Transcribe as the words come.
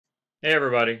Hey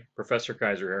everybody, Professor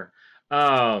Kaiser here.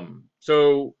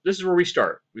 So this is where we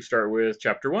start. We start with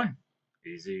chapter one.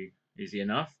 Easy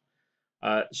enough.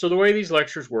 So the way these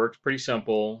lectures work is pretty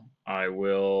simple. I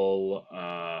will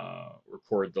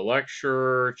record the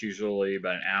lecture. It's usually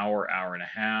about an hour and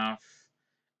a half,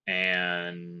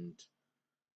 and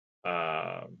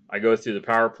I go through the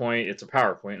PowerPoint. It's a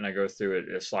PowerPoint, and I go through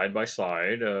it slide by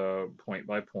slide, point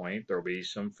by point. There'll be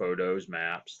some photos,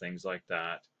 maps, things like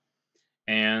that.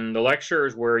 And the lecture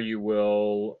is where you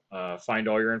will find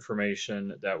all your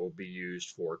information that will be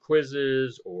used for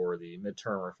quizzes or the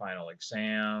midterm or final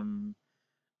exam.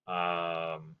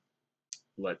 Um,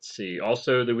 let's see.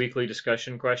 Also, the weekly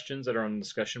discussion questions that are on the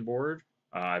discussion board.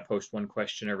 I post one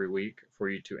question every week for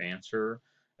you to answer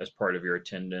as part of your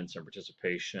attendance and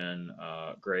participation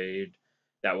grade.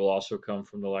 That will also come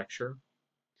from the lecture.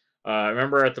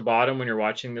 Remember at the bottom when you're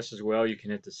watching this as well, you can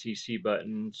hit the CC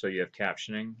button so you have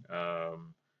captioning.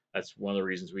 That's one of the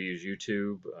reasons we use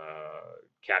YouTube.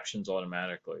 Captions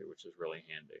automatically, which is really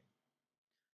handy.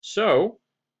 So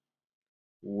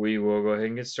we will go ahead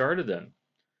and get started then.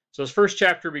 So this first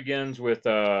chapter begins with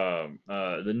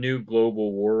the new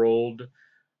global world.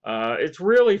 It's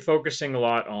really focusing a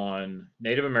lot on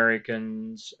Native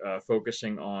Americans,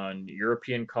 focusing on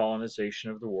European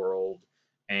colonization of the world,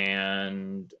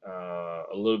 and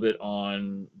a little bit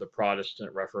on the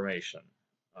Protestant Reformation.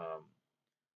 Um,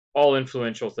 all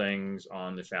influential things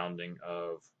on the founding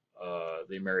of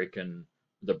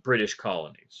the British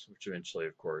colonies, which eventually,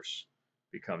 of course,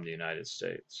 become the United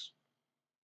States.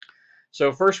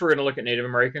 So first, we're going to look at Native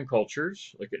American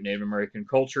cultures. Look at Native American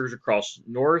cultures across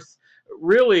North.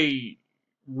 Really,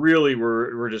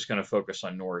 we're just going to focus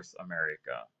on North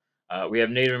America. We have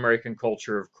Native American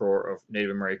culture of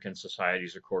Native American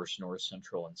societies, of course, North,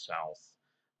 Central, and South.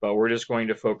 But we're just going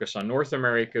to focus on North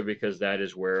America because that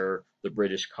is where the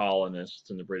British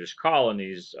colonists and the British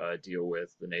colonies deal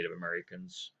with the Native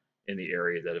Americans in the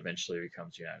area that eventually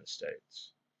becomes the United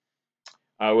States.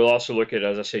 We'll also look at,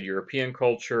 as I said, European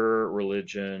culture,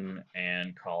 religion,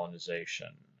 and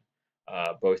colonization,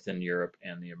 both in Europe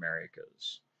and the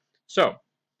Americas. So,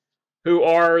 who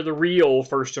are the real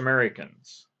first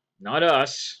Americans? Not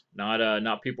us,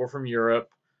 not people from Europe,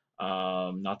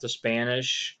 not the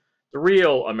Spanish. The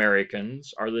real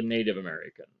Americans are the Native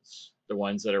Americans, the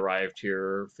ones that arrived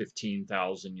here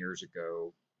 15,000 years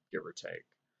ago, give or take.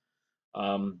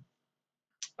 Um,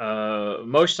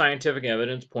 most scientific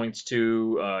evidence points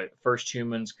to first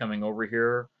humans coming over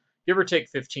here, give or take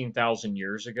 15,000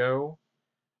 years ago,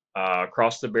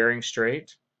 across the Bering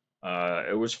Strait.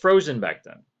 It was frozen back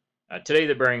then. Today,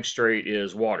 the Bering Strait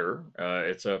is water.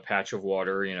 It's a patch of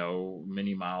water,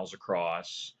 many miles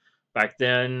across. Back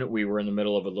then, we were in the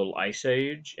middle of a little ice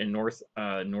age in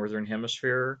northern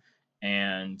hemisphere,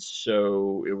 and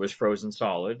so it was frozen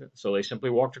solid. So they simply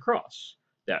walked across.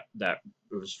 That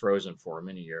it was frozen for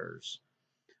many years.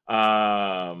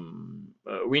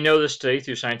 We know this today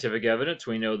through scientific evidence.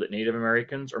 We know that Native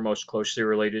Americans are most closely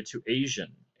related to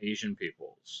Asian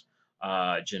peoples,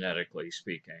 genetically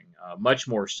speaking, much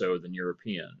more so than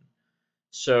European.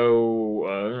 So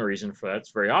the reason for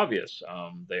that's very obvious.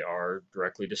 They are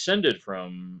directly descended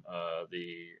from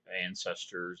the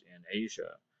ancestors in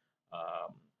Asia.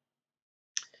 Um,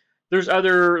 there's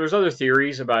other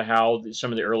theories about how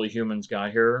some of the early humans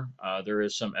got here. There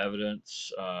is some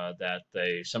evidence that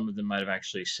some of them might have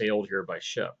actually sailed here by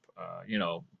ship.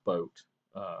 Boat,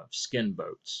 skin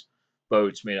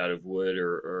boats made out of wood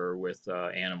or with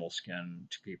animal skin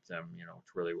to keep them,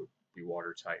 to really be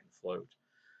watertight and float.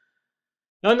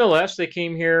 Nonetheless, they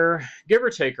came here, give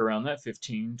or take around that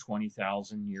 15,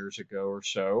 20,000 years ago or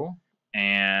so,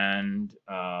 and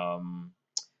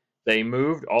they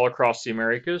moved all across the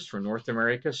Americas, from North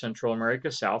America, Central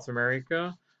America, South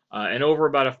America, and over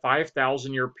about a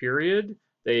 5,000 year period,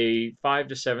 5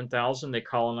 to 7,000, they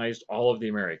colonized all of the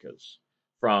Americas,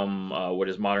 from what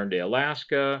is modern day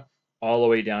Alaska, all the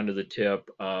way down to the tip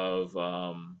of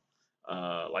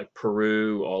like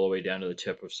Peru, all the way down to the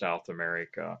tip of South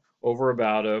America, over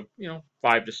about a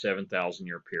 5 to 7,000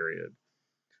 year period.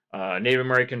 Native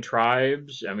American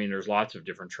tribes. I mean, there's lots of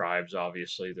different tribes.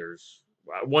 Obviously, there's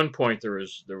at one point there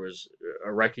was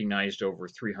recognized over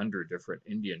 300 different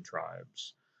Indian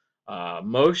tribes.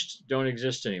 Most don't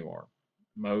exist anymore.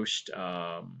 Most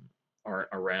aren't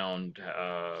around.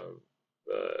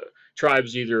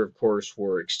 Tribes either, of course,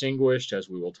 were extinguished, as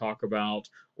we will talk about,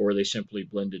 or they simply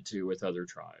blended with other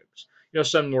tribes.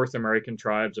 Some North American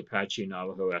tribes: Apache,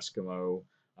 Navajo, Eskimo.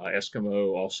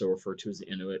 Eskimo, also referred to as the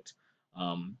Inuit.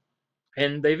 Um,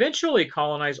 and they eventually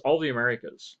colonized all the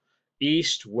Americas,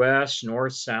 east, west,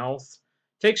 north, south.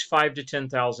 Takes 5 to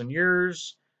 10,000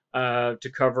 years.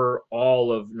 to cover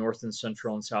all of North and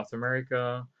Central and South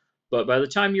America. But by the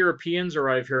time Europeans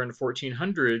arrive here in the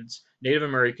 1400s, Native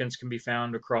Americans can be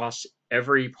found across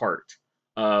every part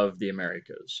of the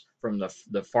Americas, from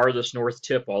the farthest north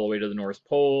tip all the way to the North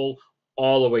Pole,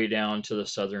 all the way down to the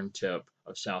southern tip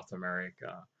of South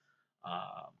America.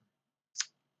 Um,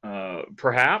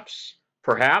 perhaps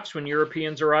when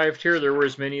Europeans arrived here, there were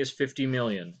as many as 50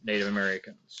 million Native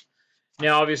Americans.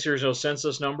 Now, obviously, there's no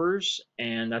census numbers,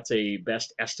 and that's a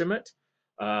best estimate.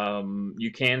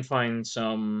 You can find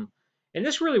some, and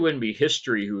this really wouldn't be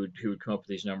history who would come up with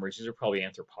these numbers. These are probably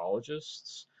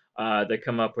anthropologists that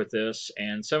come up with this,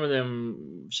 and some of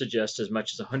them suggest as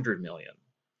much as 100 million.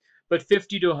 But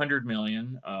 50 to 100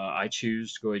 million, I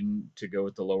choose to go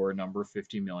with the lower number,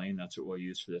 50 million. That's what we'll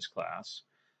use for this class.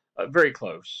 Very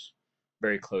close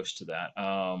to that.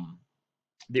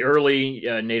 The early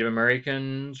Native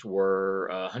Americans were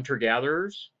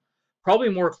hunter-gatherers, probably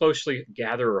more closely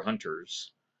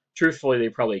gatherer-hunters. Truthfully, they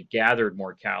probably gathered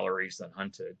more calories than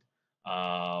hunted,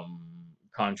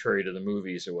 contrary to the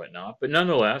movies and whatnot. But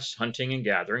nonetheless, hunting and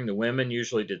gathering. The women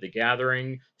usually did the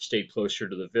gathering, stayed closer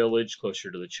to the village, closer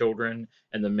to the children,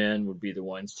 and the men would be the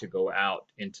ones to go out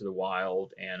into the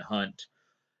wild and hunt.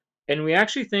 And we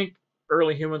actually think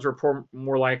early humans were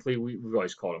more likely, we've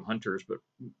always called them hunters, but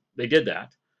they did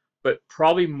that. But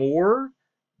probably more,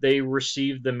 they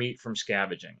received the meat from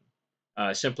scavenging,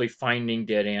 simply finding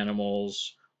dead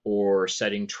animals or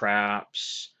setting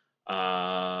traps.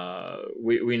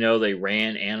 We know they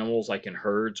ran animals like in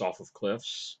herds off of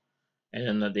cliffs,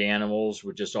 and then the animals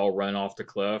would just all run off the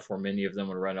cliff, or many of them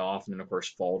would run off and then, of course,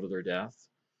 fall to their death.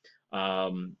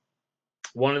 Um,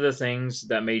 One of the things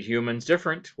that made humans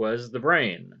different was the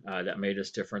brain. That made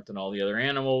us different than all the other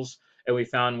animals. And we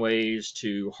found ways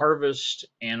to harvest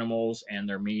animals and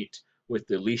their meat with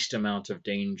the least amount of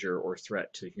danger or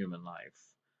threat to human life.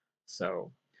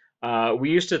 So we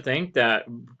used to think that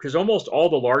because almost all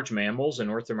the large mammals in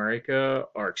North America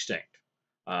are extinct.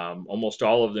 Almost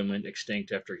all of them went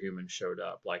extinct after humans showed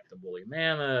up, like the woolly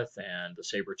mammoth and the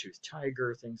saber-toothed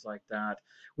tiger, things like that.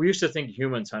 We used to think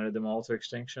humans hunted them all to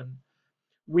extinction.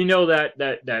 We know that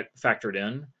factored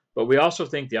in, but we also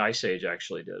think the Ice Age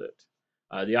actually did it.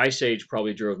 The Ice Age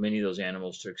probably drove many of those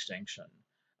animals to extinction.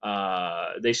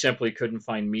 They simply couldn't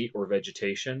find meat or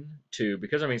vegetation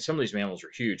because I mean some of these mammals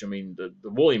are huge. I mean the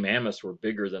woolly mammoths were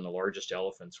bigger than the largest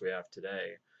elephants we have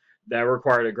today. That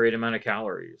required a great amount of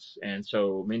calories, and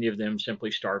so many of them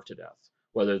simply starved to death.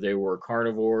 Whether they were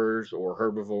carnivores or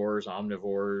herbivores,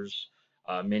 omnivores,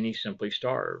 many simply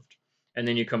starved. And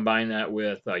then you combine that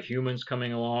with humans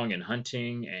coming along and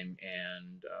hunting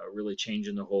and really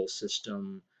changing the whole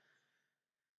system.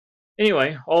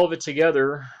 Anyway, all of it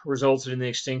together resulted in the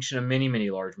extinction of many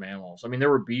large mammals. I mean, there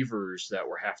were beavers that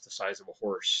were half the size of a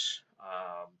horse.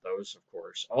 Those, of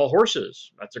course, all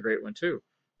horses. That's a great one too.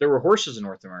 There were horses in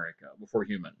North America before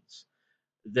humans.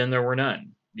 Then there were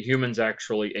none. The humans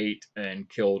actually ate and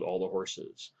killed all the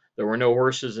horses. There were no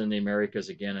horses in the Americas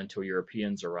again until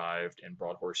Europeans arrived and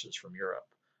brought horses from Europe.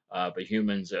 But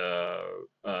humans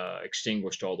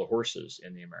extinguished all the horses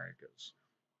in the Americas.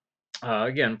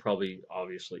 Again, probably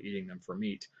obviously eating them for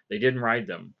meat. They didn't ride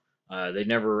them. They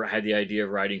never had the idea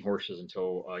of riding horses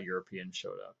until Europeans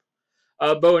showed up.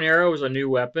 Bow and arrow was a new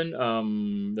weapon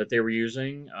that they were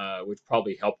using, which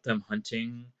probably helped them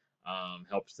hunting,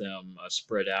 helped them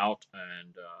spread out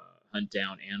and hunt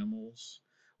down animals.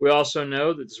 We also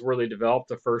know that this is where they developed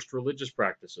the first religious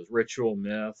practices, ritual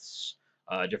myths,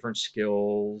 different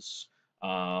skills.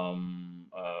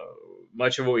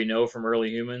 Much of what we know from early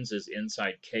humans is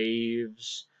inside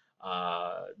caves,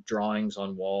 drawings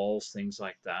on walls, things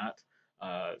like that.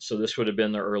 So this would have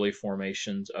been the early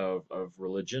formations of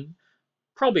religion,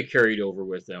 probably carried over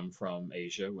with them from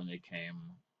Asia when they came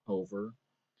over.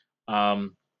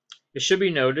 Um, it should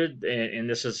be noted, and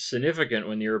this is significant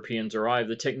when the Europeans arrived,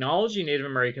 the technology Native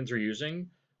Americans are using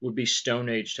would be Stone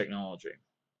Age technology.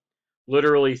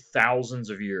 Literally thousands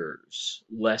of years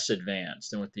less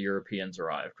advanced than when the Europeans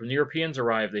arrived. When the Europeans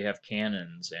arrived, they have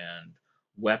cannons and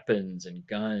weapons and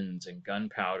guns and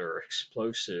gunpowder,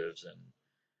 explosives, and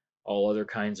all other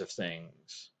kinds of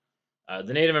things.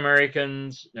 The Native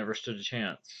Americans never stood a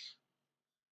chance.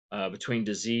 Between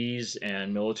disease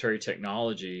and military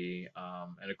technology,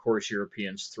 and of course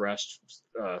Europeans'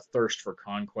 thirst for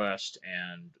conquest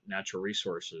and natural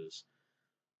resources,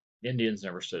 Indians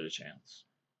never stood a chance.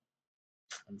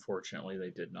 Unfortunately, they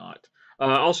did not.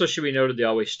 Also, should be noted they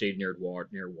always stayed near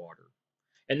water.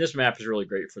 And this map is really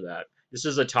great for that. This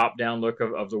is a top-down look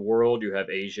of the world. You have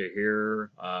Asia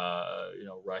here,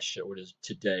 Russia, what is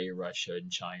today Russia and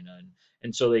China,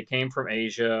 and so they came from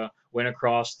Asia, went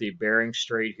across the Bering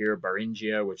Strait here,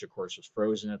 Beringia, which of course was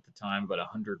frozen at the time, but a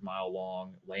 100-mile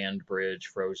long land bridge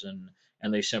frozen,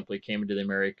 and they simply came into the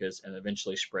Americas and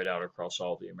eventually spread out across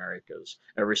all the Americas,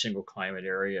 every single climate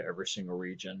area, every single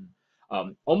region,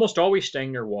 almost always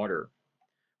staying near water.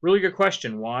 Really good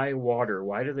question. Why water?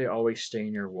 Why do they always stay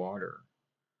near water?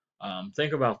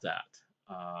 Think about that.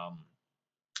 Um,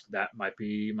 that might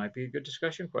be a good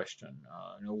discussion question.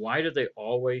 Why do they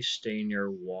always stay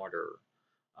near water?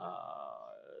 Uh,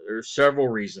 there's several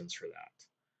reasons for that.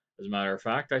 As a matter of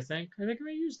fact, I think I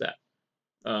may use that.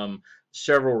 Um,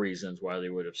 Several reasons why they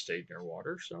would have stayed near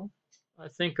water. So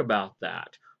think about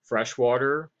that.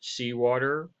 Freshwater,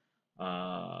 seawater.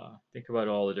 Think about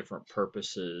all the different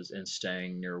purposes in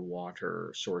staying near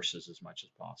water sources as much as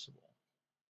possible.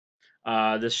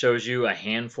 This shows you a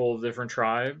handful of different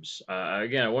tribes.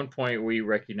 Again, at one point we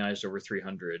recognized over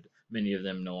 300. Many of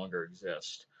them no longer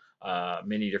exist.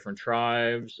 Many different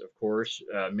tribes, of course.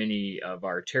 Many of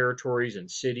our territories and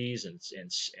cities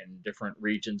and different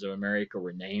regions of America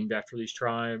were named after these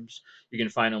tribes. You can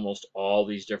find almost all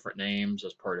these different names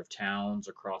as part of towns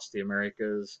across the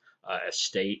Americas, as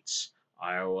states,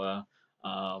 Iowa.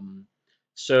 Um,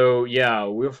 so yeah,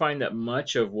 we'll find that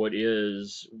much of what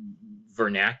is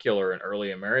vernacular in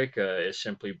early America is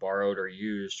simply borrowed or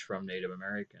used from Native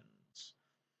Americans,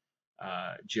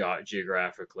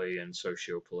 geographically and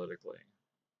sociopolitically.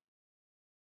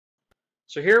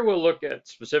 So here we'll look at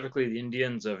specifically the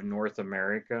Indians of North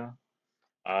America.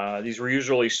 These were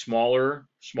usually smaller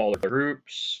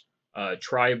groups,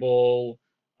 tribal,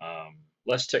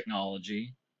 less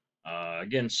technology.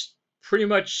 Again, pretty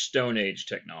much Stone Age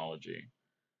technology.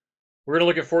 We're going to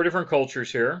look at 4 different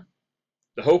cultures here.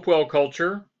 The Hopewell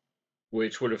culture,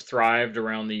 which would have thrived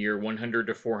around the year 100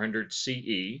 to 400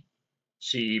 CE,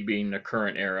 CE being the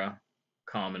current era,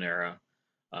 Common Era.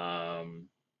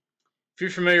 If you're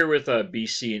familiar with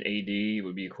BC and AD, it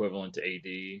would be equivalent to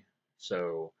AD.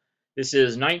 So this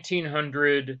is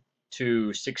 1900 to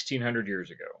 1600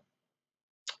 years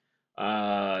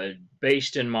ago.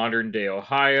 Based in modern day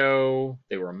Ohio,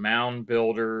 they were mound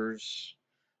builders.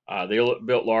 They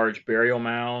built large burial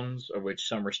mounds, of which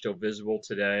some are still visible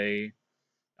today.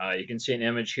 You can see an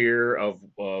image here of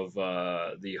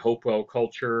the Hopewell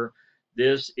culture.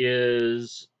 This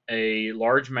is a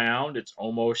large mound. It's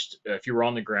almost, if you were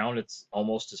on the ground, it's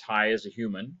almost as high as a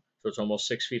human. So it's almost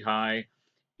 6 feet high.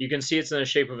 You can see it's in the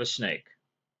shape of a snake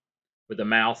with the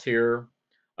mouth here.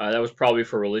 That was probably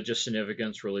for religious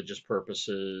significance, religious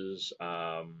purposes.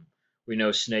 We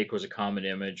know snake was a common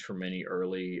image for many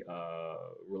early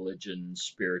religions,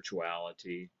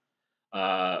 spirituality.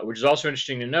 Which is also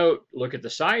interesting to note. Look at the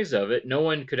size of it. No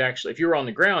one could actually, if you were on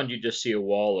the ground, you'd just see a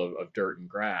wall of dirt and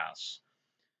grass.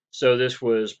 So this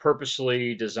was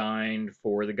purposely designed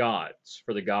for the gods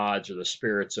or the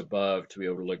spirits above to be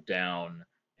able to look down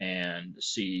and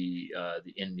see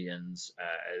the Indians.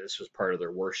 This was part of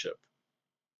their worship.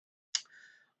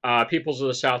 Peoples of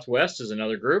the Southwest is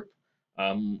another group,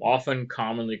 often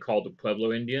commonly called the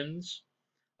Pueblo Indians,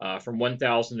 from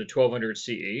 1000 to 1200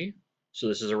 CE. So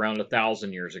this is around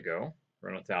 1,000 years ago.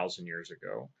 Around 1,000 years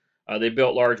ago, they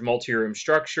built large multi-room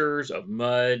structures of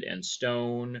mud and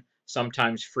stone,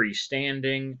 sometimes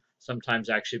freestanding, sometimes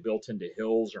actually built into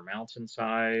hills or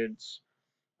mountainsides.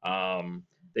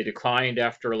 They declined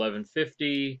after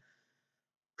 1150,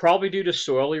 probably due to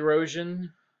soil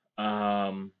erosion.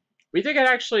 We think it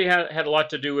actually had a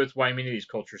lot to do with why many of these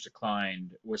cultures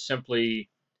declined, was simply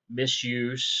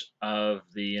misuse of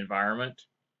the environment,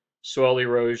 soil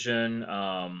erosion,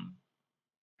 uh,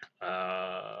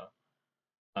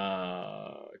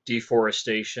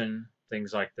 deforestation,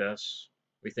 things like this.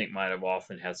 We think might have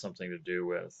often had something to do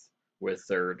with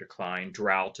their decline.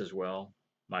 Drought as well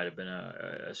might have been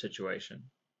a situation.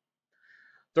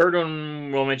 Third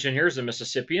one we'll mention here is the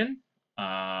Mississippian,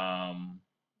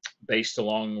 based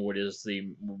along what is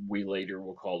we later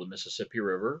will call the Mississippi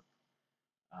River.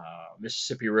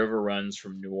 Mississippi River runs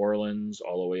from New Orleans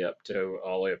all the way up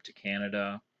to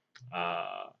Canada.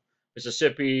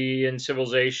 Mississippian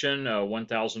civilization,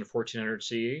 1000 to 1400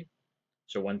 CE,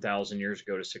 so 1,000 years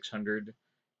ago to 600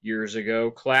 years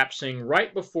ago, collapsing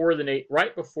right before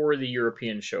the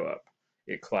Europeans show up.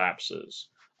 It collapses.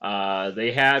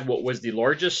 They had what was the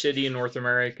largest city in North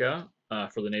America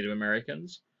for the Native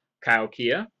Americans,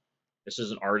 Cahokia. This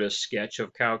is an artist's sketch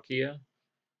of Cahokia.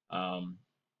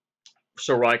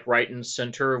 So like right in the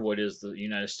center of what is the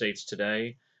United States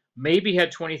today, maybe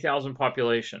had 20,000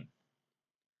 population.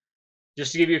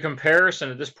 Just to give you a comparison,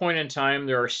 at this point in time,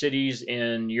 there are cities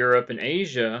in Europe and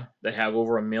Asia that have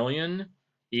over 1 million,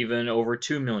 even over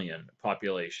 2 million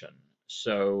population.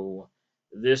 So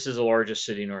this is the largest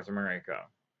city in North America.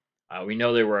 We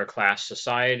know they were a class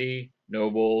society,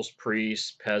 nobles,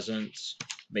 priests, peasants,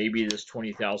 maybe this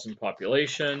 20,000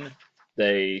 population.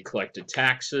 They collected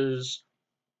taxes.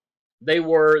 They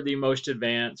were the most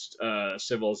advanced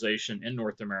civilization in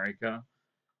North America.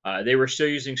 They were still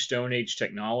using Stone Age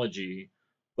technology,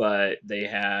 but they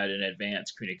had an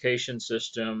advanced communication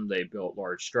system. They built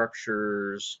large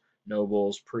structures,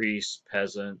 nobles, priests,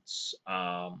 peasants.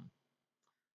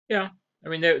 Yeah, I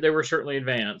mean, they were certainly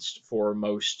advanced for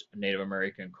most Native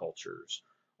American cultures.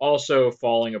 Also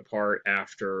falling apart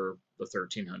after the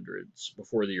 1300s,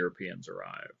 before the Europeans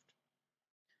arrived.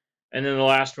 And then the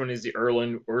last one is the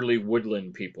early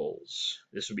woodland peoples.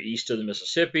 This would be east of the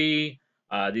Mississippi.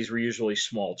 These were usually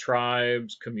small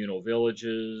tribes, communal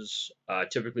villages,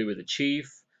 typically with a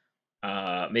chief,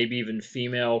 maybe even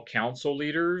female council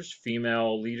leaders,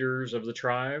 female leaders of the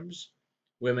tribes.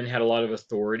 Women had a lot of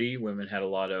authority, women had a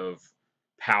lot of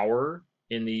power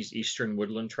in these eastern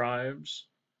woodland tribes.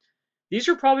 These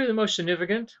are probably the most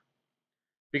significant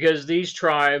because these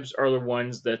tribes are the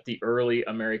ones that the early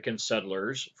American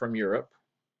settlers from Europe,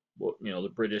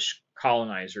 the British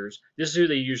colonizers, this is who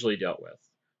they usually dealt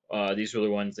with. These were the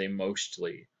ones they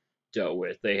mostly dealt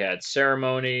with. They had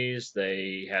ceremonies,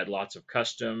 they had lots of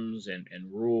customs and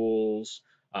rules.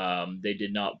 They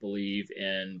did not believe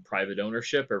in private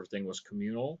ownership. Everything was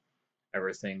communal.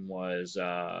 Everything was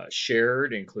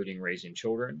shared, including raising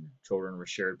children. Children were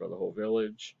shared by the whole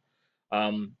village.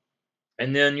 Um,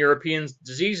 and then European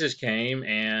diseases came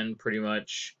and pretty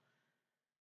much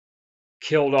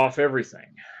killed off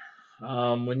everything.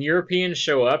 When Europeans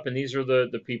show up, and these are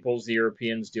the peoples the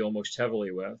Europeans deal most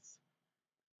heavily with,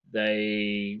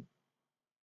 they,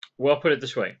 well, put it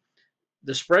this way,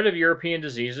 the spread of European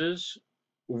diseases,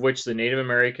 which the Native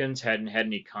Americans hadn't had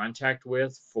any contact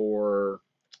with for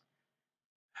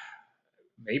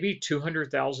maybe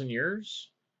 200,000 years.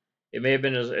 It may have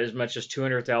been as much as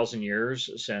 200,000 years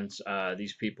since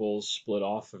these peoples split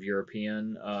off of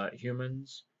European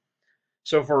humans.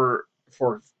 So for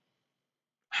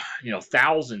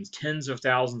thousands, tens of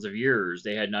thousands of years,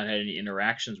 they had not had any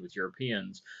interactions with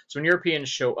Europeans. So when Europeans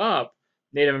show up,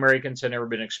 Native Americans had never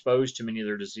been exposed to many of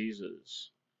their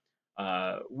diseases.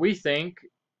 We think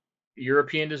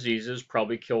European diseases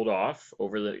probably killed off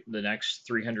over the next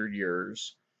 300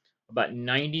 years about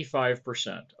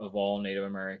 95% of all Native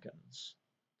Americans.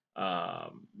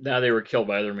 Now they were killed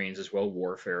by other means as well,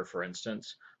 warfare, for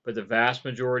instance, but the vast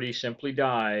majority simply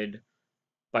died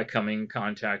by coming in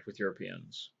contact with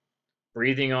Europeans,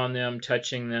 breathing on them,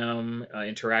 touching them,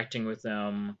 interacting with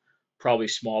them. Probably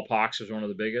smallpox was one of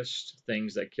the biggest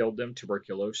things that killed them.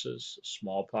 Tuberculosis,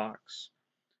 smallpox,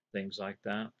 things like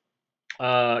that.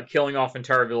 Killing off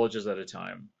entire villages at a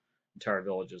time. Entire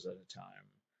villages at a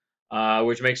time.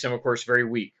 Which makes them, of course, very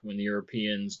weak when the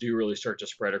Europeans do really start to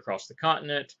spread across the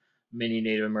continent. Many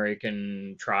Native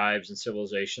American tribes and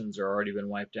civilizations are already been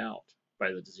wiped out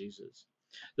by the diseases.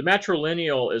 The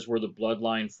matrilineal is where the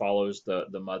bloodline follows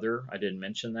the mother. I didn't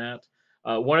mention that.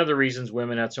 One of the reasons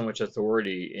women had so much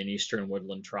authority in eastern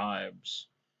woodland tribes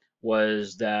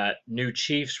was that new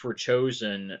chiefs were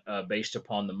chosen based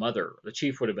upon the mother. The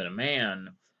chief would have been a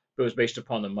man, but it was based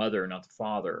upon the mother, not the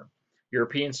father.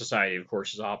 European society, of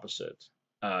course, is opposite.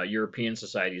 European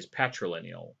society is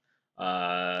patrilineal.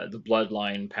 The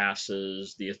bloodline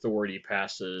passes, the authority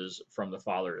passes from the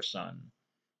father to son,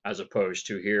 as opposed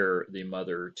to here, the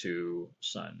mother to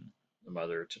son, the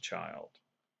mother to child.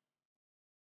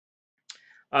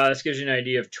 This gives you an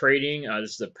idea of trading.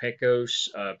 This is the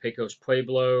Pecos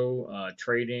Pueblo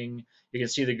trading. You can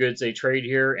see the goods they trade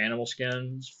here: animal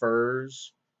skins,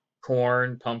 furs,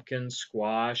 corn, pumpkins,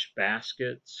 squash,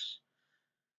 baskets,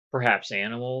 perhaps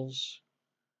animals,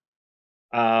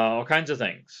 all kinds of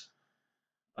things.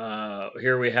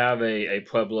 Here we have a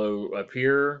Pueblo up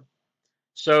here.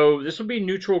 So this would be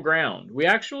neutral ground. We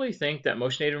actually think that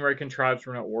most Native American tribes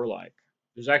were not warlike.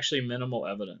 There's actually minimal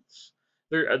evidence.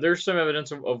 There's some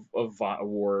evidence of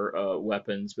war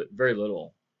weapons, but very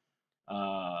little.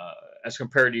 As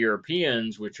compared to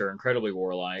Europeans, which are incredibly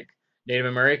warlike, Native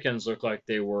Americans look like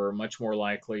they were much more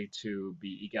likely to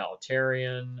be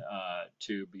egalitarian,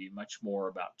 to be much more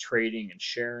about trading and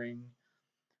sharing.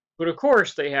 But of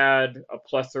course, they had a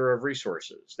plethora of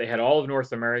resources. They had all of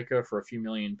North America for a few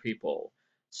million people,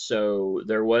 so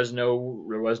there was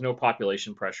no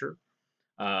population pressure.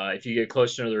 If you get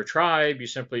close to another tribe, you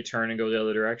simply turn and go the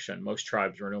other direction. Most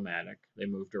tribes were nomadic; they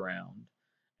moved around,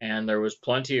 and there was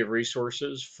plenty of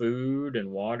resources, food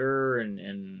and water,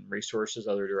 and resources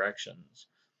other directions.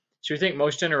 So you think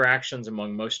most interactions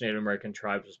among most Native American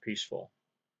tribes was peaceful,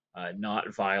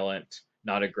 not violent,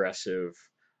 not aggressive.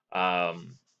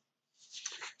 Um,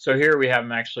 so here we have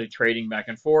them actually trading back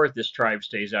and forth. This tribe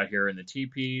stays out here in the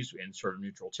teepees in sort of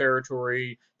neutral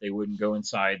territory. They wouldn't go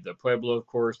inside the pueblo, of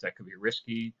course. That could be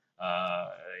risky.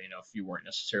 If you weren't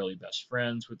necessarily best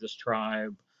friends with this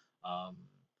tribe. Um,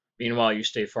 Meanwhile, you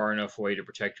stay far enough away to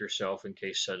protect yourself in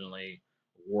case suddenly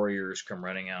warriors come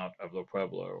running out of the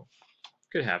pueblo.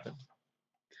 Could happen.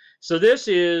 So this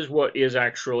is what is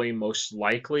actually most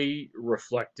likely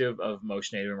reflective of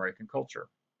most Native American culture.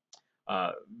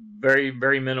 Uh, Very,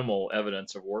 very minimal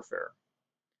evidence of warfare.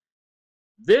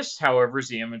 This, however, is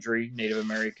the imagery of Native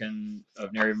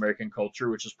American culture,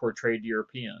 which is portrayed to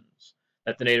Europeans.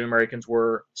 That the Native Americans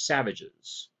were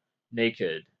savages,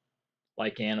 naked,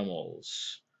 like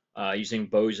animals, using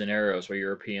bows and arrows, while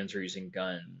Europeans are using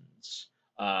guns,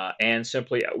 and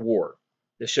simply at war.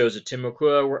 This shows a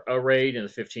Timucua raid in the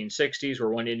 1560s, where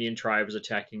one Indian tribe is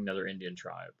attacking another Indian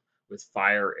tribe with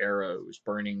fire arrows,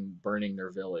 burning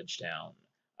their village down,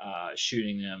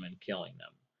 shooting them and killing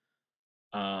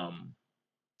them.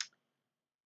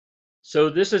 So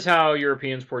this is how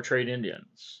Europeans portrayed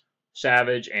Indians: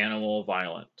 savage, animal,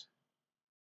 violent.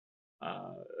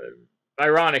 Uh,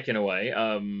 Ironic in a way.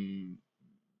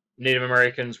 Native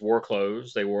Americans wore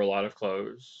clothes. They wore a lot of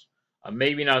clothes.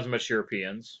 Maybe not as much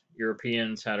Europeans.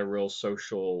 Europeans had a real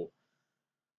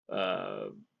uh,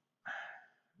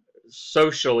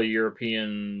 socially,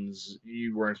 Europeans,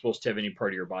 you weren't supposed to have any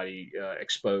part of your body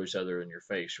exposed other than your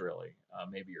face, really,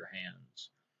 maybe your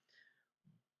hands.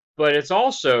 But it's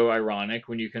also ironic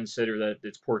when you consider that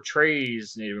it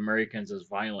portrays Native Americans as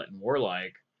violent and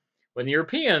warlike, when the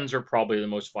Europeans are probably the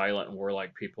most violent and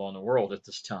warlike people in the world at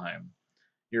this time.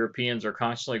 Europeans are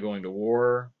constantly going to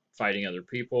war, fighting other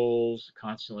peoples,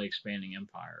 constantly expanding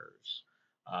empires.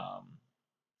 Um,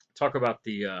 Talk about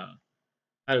the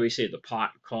how do we say, the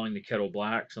pot calling the kettle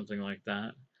black, something like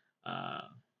that. Uh,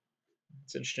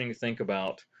 it's interesting to think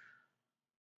about,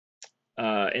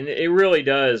 and it really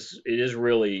does. It is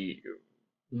really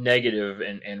negative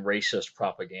and racist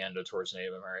propaganda towards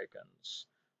Native Americans.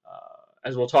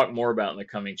 As we'll talk more about in the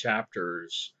coming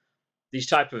chapters, these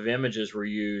type of images were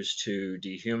used to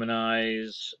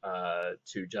dehumanize,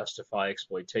 to justify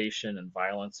exploitation and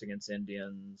violence against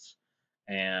Indians,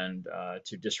 and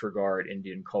to disregard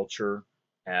Indian culture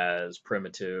as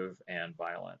primitive and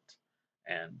violent.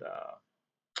 And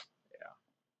yeah.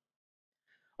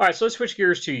 All right, so let's switch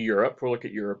gears to Europe. We'll look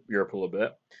at Europe a little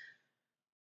bit.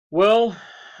 Well,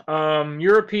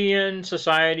 European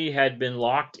society had been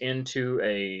locked into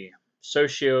a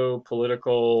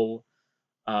socio-political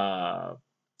uh,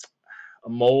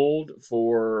 mold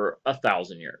for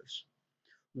 1,000 years.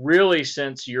 Really,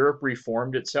 since Europe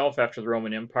reformed itself after the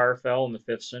Roman Empire fell in the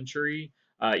 5th century,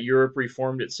 Europe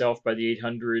reformed itself by the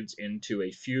 800s into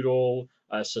a feudal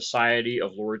society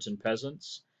of lords and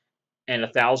peasants, and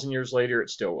 1,000 years later, it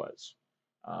still was.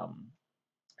 Um,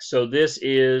 so this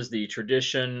is the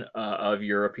tradition of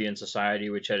European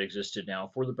society, which had existed now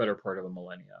for the better part of a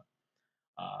millennia,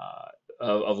 uh,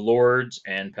 of lords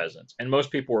and peasants. And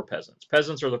most people were peasants.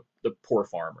 Peasants are the poor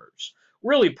farmers,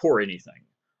 really poor anything,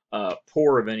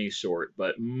 poor of any sort,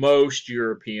 but most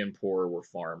European poor were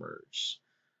farmers.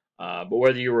 But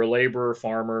whether you were a laborer,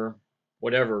 farmer,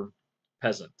 whatever,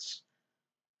 peasants.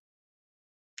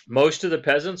 Most of the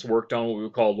peasants worked on what we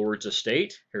would call lord's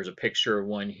estate. Here's a picture of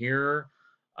one here.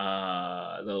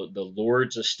 The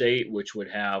lord's estate, which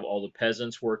would have all the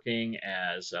peasants working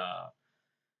as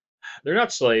they're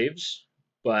not slaves,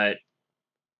 but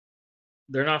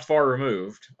they're not far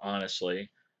removed, honestly.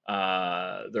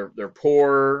 They're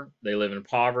poor. They live in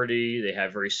poverty. They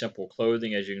have very simple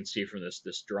clothing, as you can see from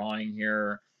this drawing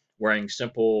here. Wearing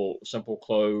simple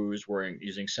clothes,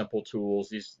 using simple tools.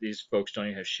 These folks don't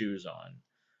even have shoes on.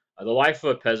 The life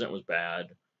of a peasant was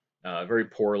bad. Very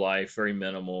poor life, very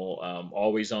minimal.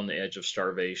 Always on the edge of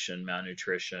starvation,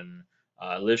 malnutrition.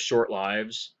 Lived short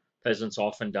lives. Peasants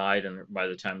often died by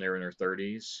the time they were in their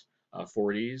 30s,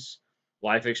 40s.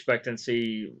 Life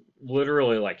expectancy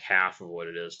literally like half of what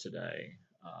it is today.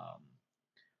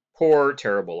 Poor,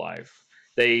 terrible life.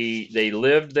 They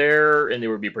lived there and they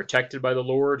would be protected by the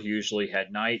Lord. He usually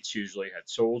had knights, usually had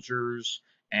soldiers,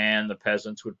 and the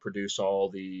peasants would produce all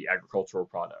the agricultural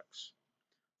products,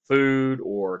 food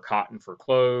or cotton for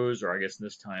clothes, or I guess in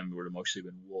this time it would have mostly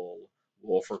been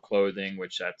wool for clothing,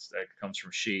 which that comes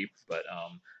from sheep. But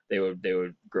they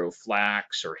would grow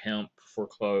flax or hemp for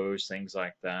clothes, things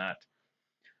like that.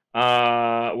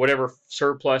 Whatever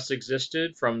surplus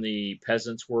existed from the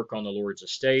peasants' work on the lord's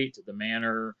estate, the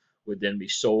manor would then be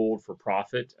sold for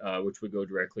profit, which would go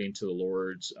directly into the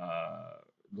lord's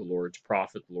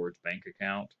profit, the lord's bank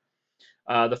account.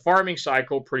 The farming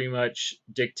cycle pretty much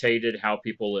dictated how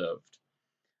people lived.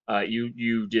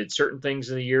 You did certain things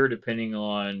in the year depending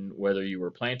on whether you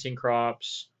were planting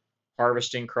crops,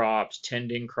 harvesting crops,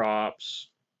 tending crops,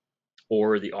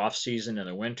 or the off season in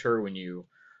the winter when you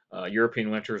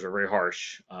European winters are very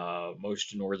harsh.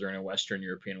 Most northern and western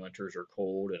European winters are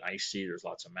cold and icy. There's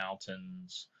lots of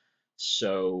mountains,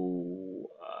 so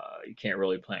you can't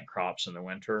really plant crops in the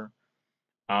winter.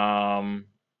 Um,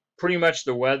 Pretty much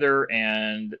the weather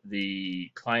and the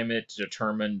climate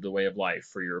determined the way of life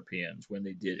for Europeans when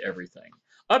they did everything,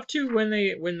 up to when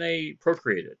they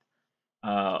procreated.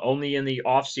 Only in the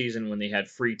off season, when they had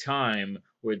free time,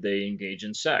 would they engage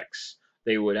in sex.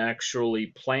 They would actually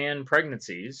plan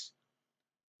pregnancies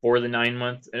for the 9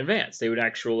 month in advance. They would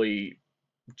actually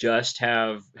just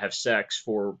have sex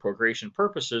for procreation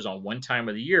purposes on one time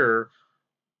of the year,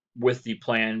 with the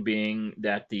plan being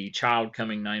that the child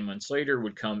coming 9 months later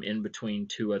would come in between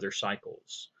two other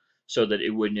cycles so that it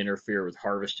wouldn't interfere with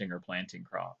harvesting or planting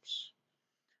crops.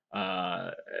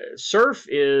 Uh, Serf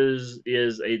is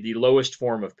the lowest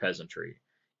form of peasantry.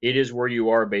 It is where you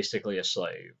are basically a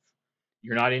slave.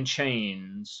 You're not in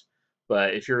chains,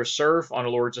 but if you're a serf on a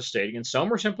lord's estate, again,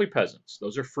 some are simply peasants.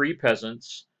 Those are free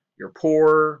peasants. You're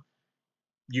poor.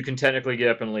 You can technically get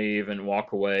up and leave and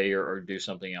walk away, or do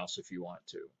something else if you want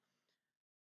to.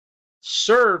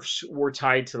 Serfs were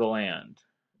tied to the land.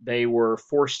 They were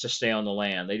forced to stay on the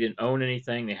land. They didn't own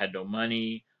anything. They had no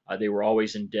money. They were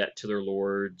always in debt to their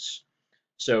lords.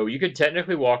 So you could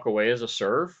technically walk away as a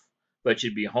serf, but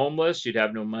you'd be homeless, you'd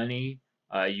have no money,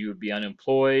 you would be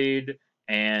unemployed,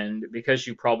 and because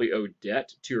you probably owe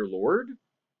debt to your lord,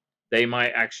 they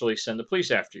might actually send the police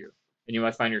after you, and you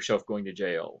might find yourself going to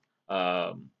jail.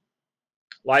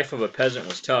 Life of a peasant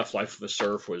was tough. Life of a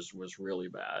serf was really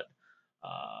bad.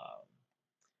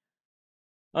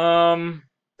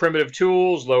 Primitive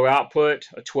tools, low output,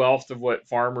 a twelfth of what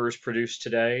farmers produce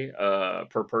today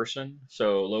per person.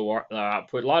 So low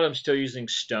output. A lot of them still using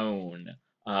stone,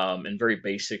 and very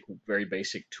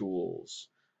basic tools,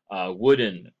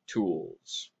 wooden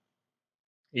tools.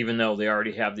 Even though they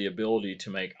already have the ability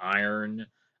to make iron,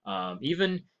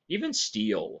 even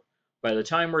steel. By the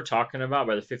time we're talking about,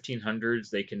 by the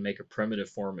 1500s, they can make a primitive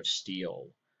form of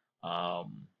steel.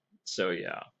 Um, so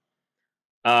yeah.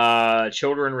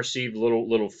 Children received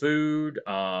little food.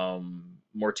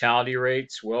 Mortality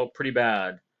rates, well, pretty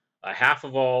bad. Half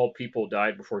of all people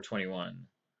died before 21.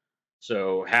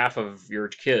 So half of your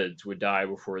kids would die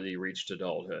before they reached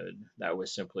adulthood. That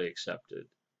was simply accepted.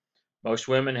 Most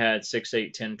women had 6,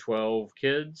 8, 10, 12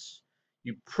 kids.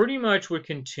 You pretty much would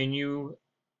continue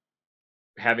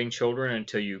having children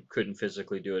until you couldn't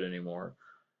physically do it anymore.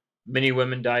 Many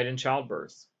women died in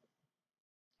childbirth.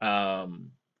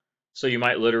 Um, so you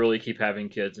might literally keep having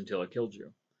kids until it killed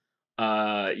you.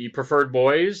 You preferred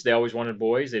boys. They always wanted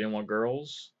boys. They didn't want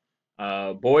girls.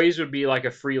 Boys would be like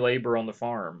a free labor on the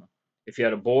farm. If you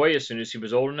had a boy, as soon as he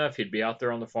was old enough, he'd be out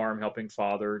there on the farm helping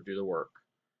father do the work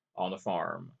on the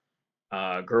farm.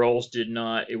 Girls did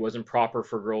not, it wasn't proper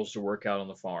for girls to work out on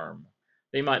the farm.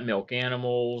 They might milk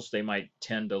animals. They might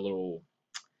tend a little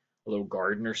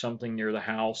garden or something near the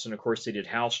house. And of course, they did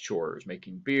house chores,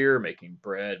 making beer, making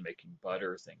bread, making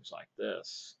butter, things like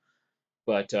this.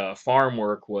 But farm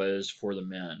work was for the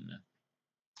men.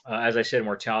 As I said,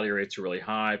 mortality rates are really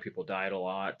high. People died a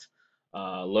lot.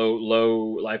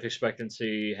 Low life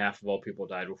expectancy. Half of all people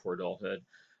died before adulthood.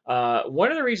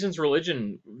 One of the reasons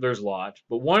religion, there's a lot,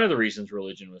 but one of the reasons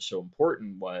religion was so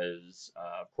important was,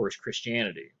 of course,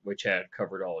 Christianity, which had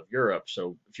covered all of Europe.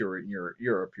 So if you were in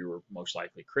Europe, you were most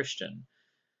likely Christian.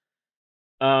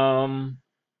 Um,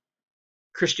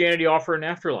 Christianity offered an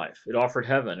afterlife. It offered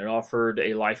heaven. It offered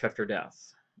a life after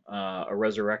death, a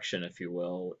resurrection, if you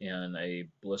will, in a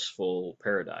blissful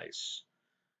paradise.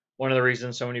 One of the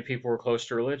reasons so many people were close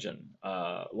to religion.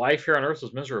 Life here on earth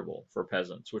was miserable for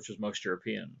peasants, which was most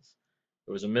Europeans.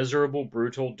 It was a miserable,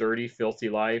 brutal, dirty, filthy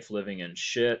life, living in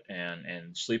shit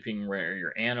and sleeping where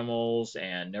your animals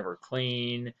and never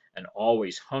clean and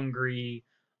always hungry.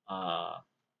 Uh,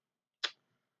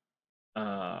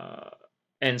 uh,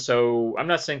 and so I'm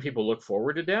not saying people look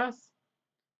forward to death,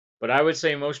 but I would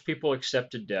say most people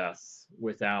accepted death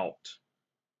without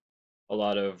a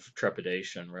lot of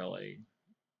trepidation, really.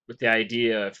 With the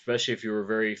idea, especially if you were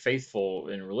very faithful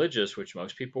and religious, which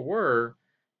most people were,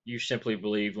 you simply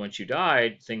believed once you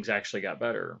died, things actually got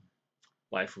better.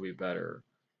 Life would be better.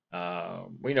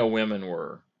 We know women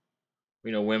were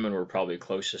We know women were probably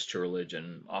closest to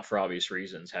religion, for obvious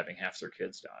reasons, having half their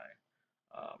kids die.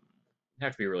 It'd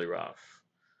have to be really rough.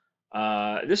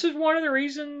 This is one of the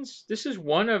reasons, this is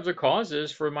one of the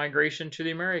causes for migration to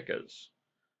the Americas.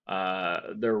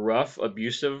 Their rough,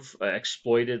 abusive,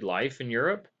 exploited life in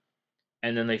Europe,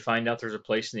 and then they find out there's a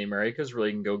place in the Americas where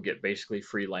they can go get basically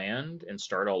free land and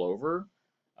start all over.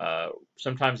 Uh,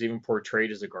 Sometimes even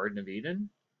portrayed as a Garden of Eden.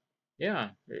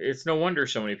 Yeah, it's no wonder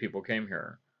so many people came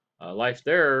here. Life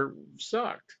there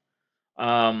sucked.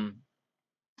 Um,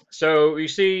 so you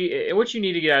see, what you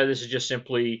need to get out of this is just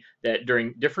simply that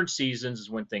during different seasons is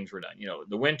when things were done. You know,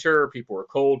 the winter, people were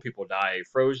cold, people die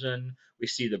frozen. We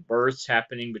see the births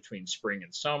happening between spring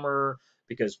and summer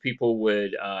because people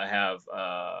would have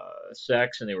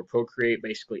sex and they would procreate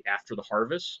basically after the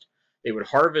harvest. They would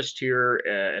harvest here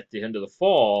at the end of the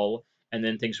fall, and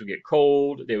then things would get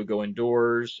cold. They would go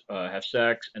indoors, have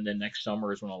sex, and then next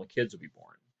summer is when all the kids would be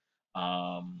born.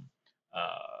 Um,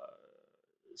 uh,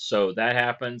 so that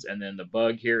happens, and then the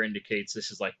bug here indicates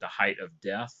this is like the height of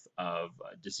death of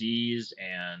disease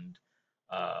and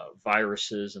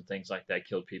viruses and things like that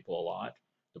killed people a lot.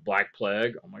 The Black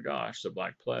Plague, oh my gosh, the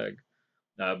Black Plague.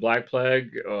 Black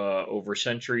Plague over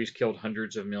centuries killed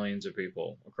hundreds of millions of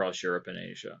people across Europe and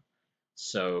Asia.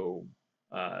 So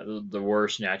the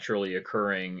worst naturally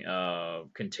occurring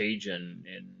contagion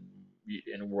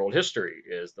in world history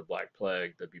is the Black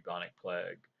Plague, the bubonic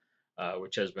plague,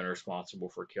 which has been responsible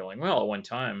for killing, well, at one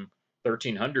time,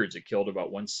 1300s, it killed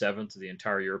about 1/7 of the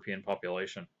entire European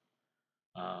population.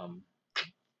 Um,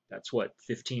 that's what,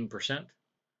 15%?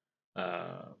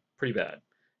 Pretty bad.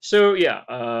 So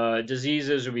yeah,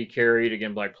 diseases would be carried.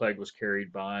 Again, Black Plague was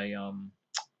carried by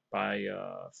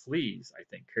fleas, I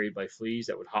think, carried by fleas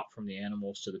that would hop from the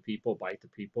animals to the people, bite the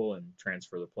people, and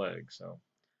transfer the plague. So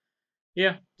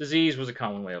yeah, disease was a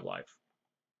common way of life.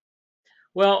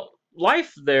 Well,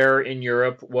 life there in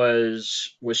Europe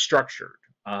was structured.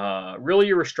 Really,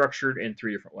 you were structured in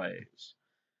three different ways.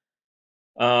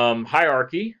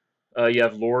 Hierarchy. You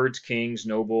have lords, kings,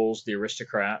 nobles, the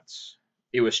aristocrats.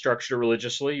 It was structured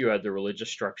religiously. You had the religious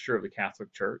structure of the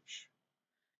Catholic Church,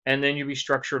 and then you'd be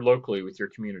structured locally with your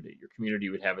community. Your community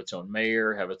would have its own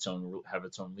mayor, have its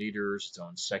own leaders, its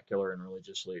own secular and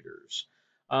religious leaders.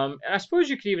 And I suppose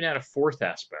you could even add a fourth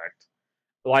aspect.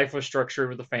 Life was structured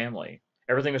with the family.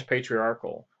 Everything was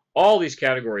patriarchal. All these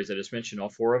categories that I just mentioned, all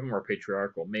four of them are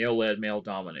patriarchal, male-led,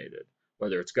 male-dominated.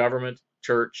 Whether it's government,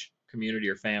 church, community,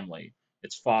 or family,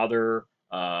 it's father,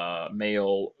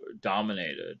 male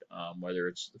dominated. Whether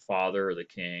it's the father or the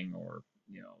king or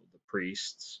the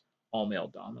priests, all male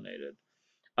dominated.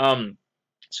 Um,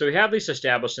 so we have these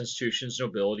established institutions: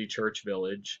 nobility, church,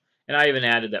 village, and I even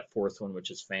added that fourth one,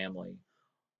 which is family.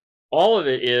 All of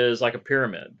it is like a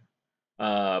pyramid,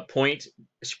 point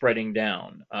spreading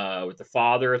down, with the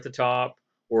father at the top,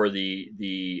 or the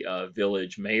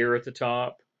village mayor at the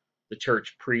top, the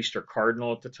church priest or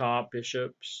cardinal at the top,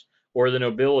 bishops, or the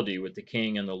nobility with the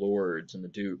king and the lords and the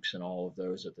dukes and all of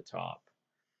those at the top.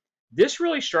 This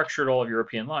really structured all of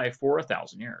European life for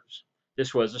 1,000 years.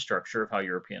 This was the structure of how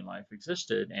European life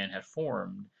existed and had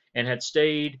formed and had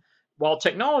stayed. While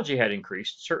technology had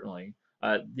increased, certainly,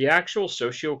 the actual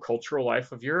socio-cultural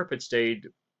life of Europe had stayed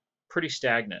pretty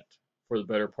stagnant for the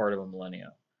better part of a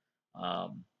millennia.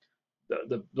 Um,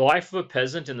 the life of a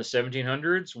peasant in the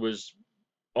 1700s was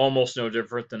almost no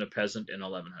different than a peasant in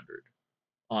 1100.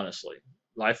 Honestly,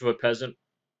 life of a peasant,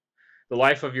 the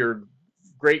life of your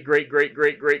great great great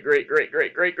great great great great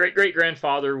great great great great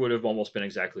grandfather would have almost been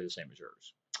exactly the same as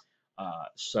yours.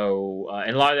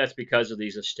 And a lot of that's because of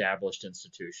these established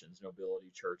institutions: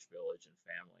 nobility, church, village, and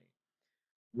family.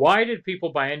 Why did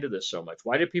people buy into this so much?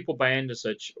 Why did people buy into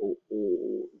such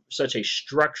a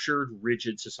structured,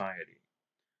 rigid society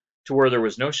to where there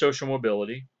was no social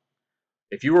mobility?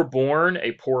 If you were born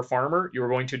a poor farmer, you were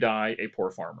going to die a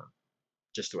poor farmer,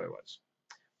 just the way it was.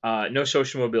 No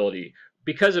social mobility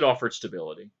because it offered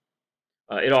stability.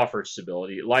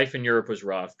 Life in Europe was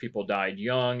rough. People died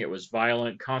young. It was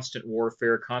violent, constant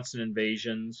warfare, constant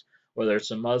invasions, whether it's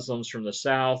the Muslims from the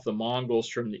south, the Mongols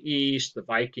from the east, the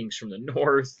Vikings from the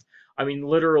north. I mean,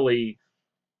 literally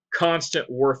constant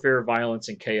warfare, violence,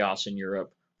 and chaos in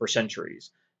Europe for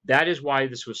centuries. That is why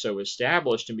this was so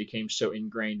established and became so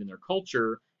ingrained in their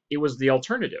culture. It was the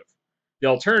alternative. The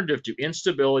alternative to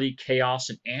instability, chaos,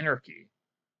 and anarchy,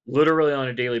 literally on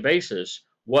a daily basis,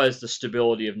 was the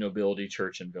stability of nobility,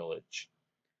 church, and village.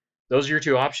 Those are your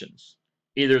two options.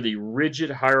 Either the rigid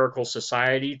hierarchical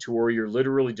society to where you're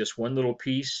literally just one little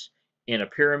piece in a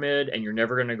pyramid and you're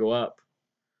never going to go up,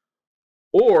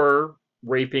 or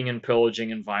raping and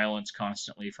pillaging and violence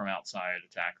constantly from outside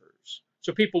attackers.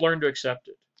 So people learn to accept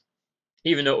it.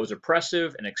 even though it was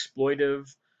oppressive and exploitive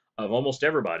of almost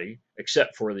everybody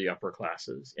except for the upper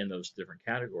classes in those different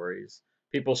categories.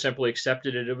 People simply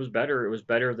accepted it. It was better. It was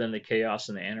better than the chaos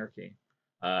and the anarchy,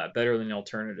 better than the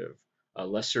alternative, a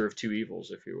lesser of two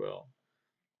evils, if you will.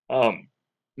 Um,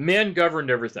 Men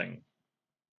governed everything.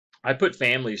 I put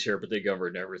families here, but they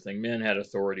governed everything. Men had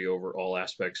authority over all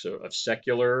aspects of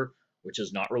secular, which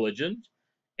is not religion,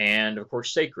 and of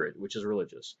course sacred, which is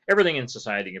religious. Everything in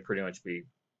society can pretty much be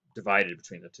divided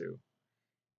between the two.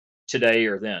 Today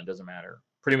or then, doesn't matter.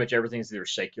 Pretty much everything is either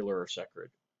secular or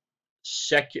sacred.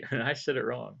 I said it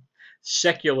wrong.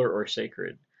 Secular or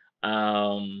sacred.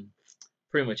 Um,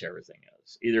 Pretty much everything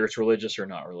is. Either it's religious or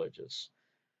not religious.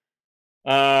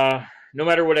 No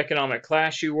matter what economic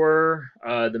class you were,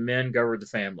 the men governed the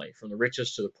family, from the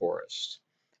richest to the poorest.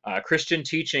 Christian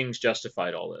teachings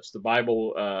justified all this. The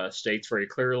Bible states very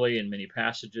clearly in many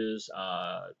passages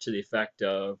to the effect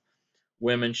of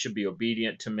women should be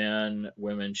obedient to men,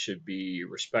 women should be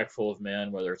respectful of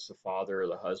men, whether it's the father or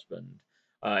the husband.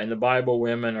 In the Bible,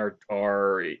 women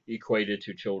are equated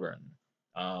to children.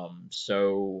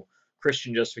 So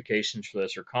Christian justifications for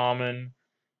this are common.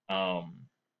 Um,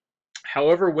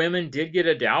 However, women did get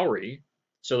a dowry,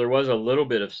 so there was a little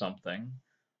bit of something.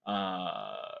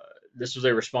 Uh, this was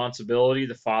a responsibility.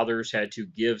 The fathers had to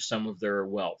give some of their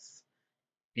wealth,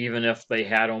 even if they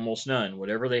had almost none.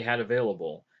 Whatever they had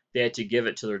available, they had to give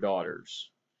it to their daughters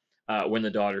when the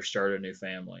daughters started a new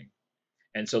family.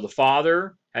 And so the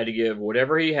father had to give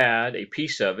whatever he had, a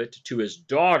piece of it, to his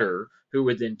daughter, who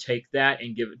would then take that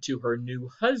and give it to her new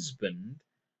husband,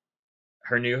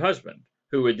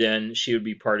 who would then, she would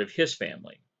be part of his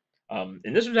family.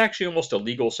 And this was actually almost a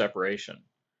legal separation.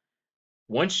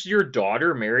 Once your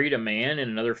daughter married a man in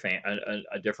another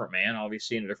a different man,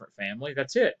 obviously in a different family,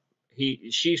 that's it.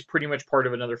 She's pretty much part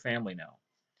of another family now.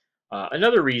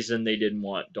 Another reason they didn't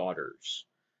want daughters,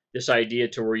 this idea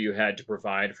to where you had to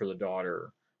provide for the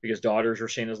daughter, because daughters were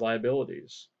seen as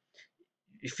liabilities.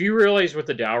 If you realize what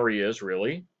the dowry is,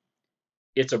 really,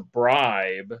 it's a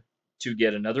bribe to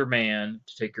get another man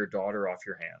to take your daughter off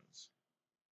your hands.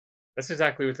 That's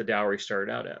exactly what the dowry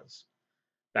started out as.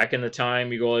 Back in the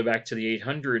time, you go all the way back to the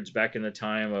 800s, back in the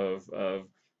time of the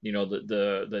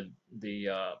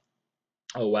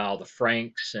oh wow, the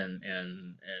Franks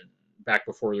and back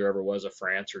before there ever was a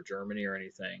France or Germany or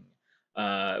anything.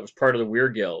 It was part of the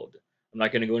Wehrgeld. I'm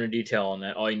not going to go into detail on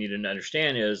that. All you need to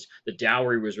understand is the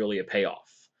dowry was really a payoff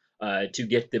to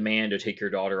get the man to take your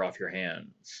daughter off your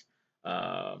hands.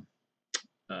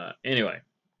 Uh, anyway,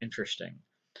 interesting.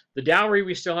 The dowry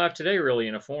we still have today, really,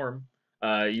 in a form.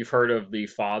 You've heard of the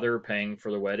father paying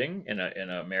for the wedding in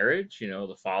a marriage. You know,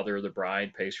 the father of the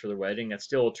bride pays for the wedding. That's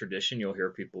still a tradition you'll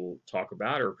hear people talk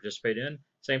about or participate in.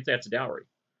 Same thing, that's a dowry.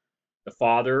 The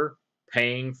father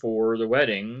paying for the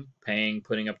wedding,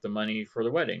 putting up the money for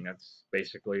the wedding. That's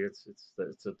basically it's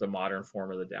the modern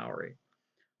form of the dowry.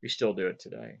 We still do it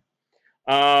today.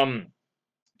 Um,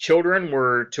 Children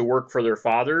were to work for their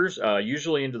fathers,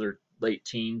 usually into their late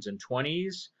teens and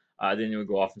 20s. Then they would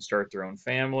go off and start their own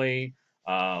family.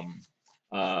 Um,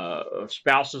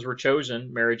 Spouses were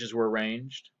chosen, marriages were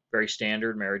arranged. Very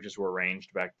standard marriages were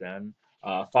arranged back then.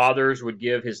 Fathers would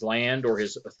give his land or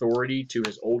his authority to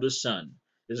his oldest son.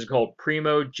 This is called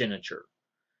primogeniture,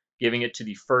 giving it to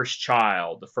the first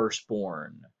child, the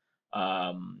firstborn.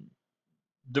 Um,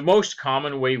 the most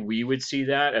common way we would see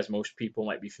that, as most people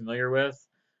might be familiar with,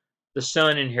 the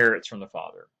son inherits from the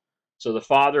father. So the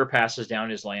father passes down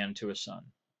his land to his son,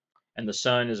 and the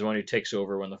son is the one who takes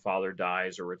over when the father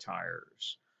dies or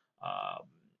retires. Um,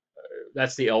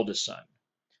 that's the eldest son.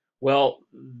 Well,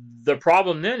 the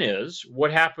problem then is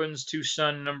what happens to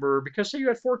son number, because say you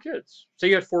had four kids, say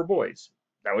you had four boys,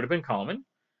 that would have been common.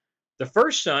 The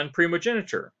first son,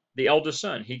 primogeniture, the eldest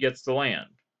son, he gets the land.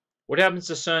 What happens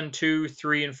to son 2,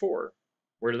 3, and 4?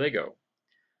 Where do they go?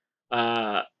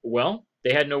 Well,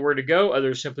 they had nowhere to go other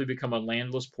than simply become a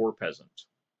landless poor peasant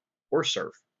or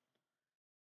serf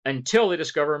until they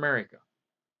discover America.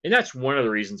 And that's one of the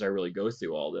reasons I really go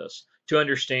through all this, to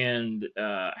understand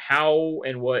how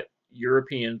and what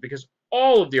Europeans, because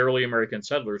all of the early American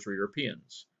settlers were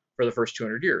Europeans for the first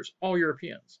 200 years, all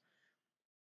Europeans.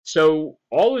 So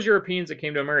all those Europeans that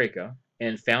came to America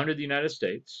and founded the United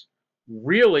States,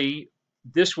 really,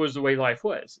 this was the way life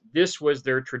was. This was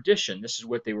their tradition. This is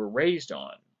what they were raised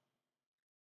on.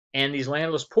 And these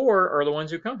landless poor are the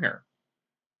ones who come here.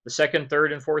 The second,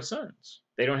 third, and fourth sons.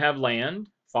 They don't have land.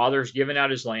 Father's given out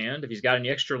his land. If he's got any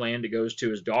extra land, it goes to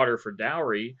his daughter for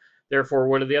dowry. Therefore,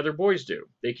 what do the other boys do?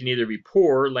 They can either be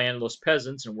poor, landless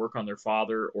peasants and work on their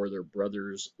father or their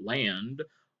brother's land,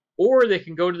 or they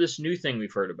can go to this new thing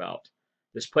we've heard about,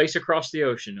 this place across the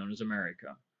ocean known as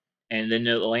America. And then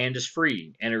the land is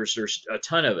free, and there's a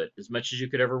ton of it, as much as you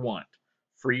could ever want,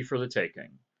 free for the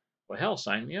taking. Well, hell,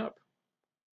 sign me up.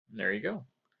 And there you go.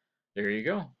 There you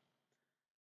go.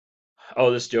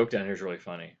 Oh, this joke down here is really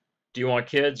funny. Do you want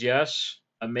kids? Yes.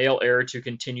 A male heir to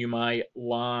continue my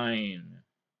line.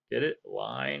 Get it?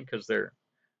 Line? Because they're,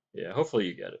 yeah, hopefully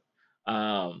you get it.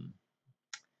 All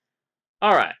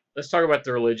right, let's talk about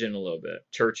the religion a little bit.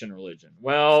 Church and religion.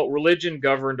 Well, religion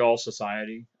governed all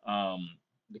society.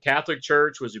 The Catholic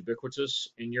Church was ubiquitous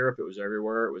in Europe. It was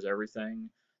everywhere. It was everything.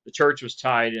 The church was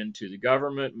tied into the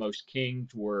government. Most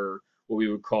kings were what we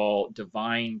would call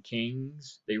divine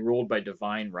kings. They ruled by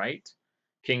divine right.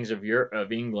 Kings of Europe,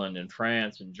 of England and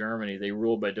France and Germany, they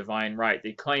ruled by divine right.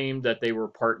 They claimed that they were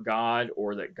part God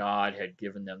or that God had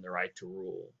given them the right to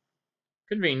rule.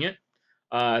 Convenient.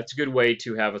 It's a good way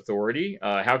to have authority.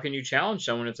 How can you challenge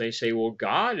someone if they say, well,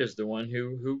 God is the one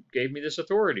who gave me this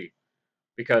authority?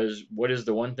 Because what is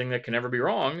the one thing that can never be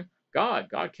wrong? God.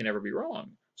 God can never be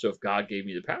wrong. So if God gave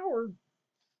me the power, I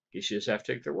guess you just have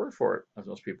to take their word for it, as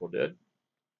most people did.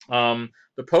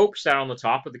 The Pope sat on the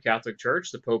top of the Catholic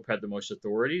Church. The Pope had the most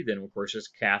authority. Then, of course, there's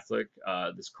Catholic,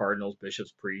 there's cardinals,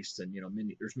 bishops, priests, and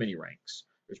there's many ranks.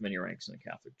 There's many ranks in the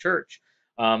Catholic Church.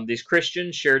 These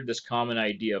Christians shared this common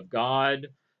idea of God,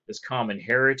 this common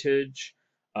heritage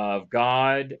of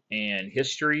God and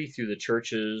history through the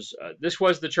churches. This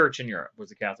was the church in Europe, was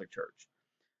the Catholic Church.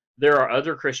 There are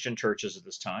other Christian churches at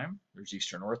this time. There's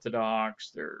Eastern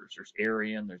Orthodox, there's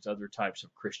Arian, there's other types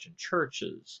of Christian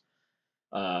churches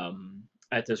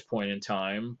at this point in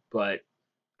time, but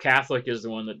Catholic is the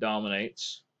one that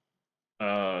dominates,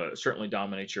 certainly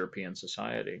dominates European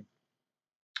society.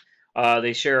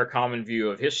 They share a common view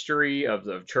of history, of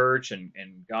the church and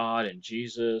God and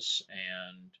Jesus,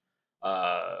 and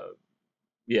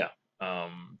yeah,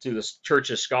 through the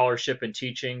church's scholarship and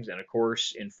teachings, and of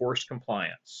course, enforced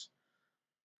compliance.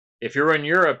 If you're in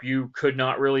Europe, you could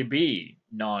not really be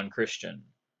non-Christian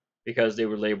because they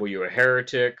would label you a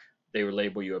heretic, they would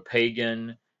label you a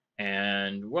pagan,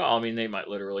 and, well, I mean, they might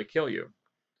literally kill you.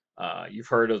 You've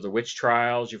heard of the witch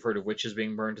trials, you've heard of witches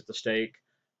being burned at the stake.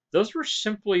 Those were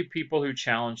simply people who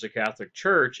challenged the Catholic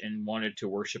Church and wanted to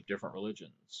worship different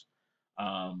religions.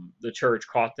 The church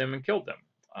caught them and killed them.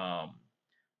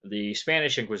 The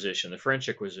Spanish Inquisition, the French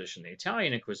Inquisition, the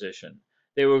Italian Inquisition,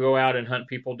 they would go out and hunt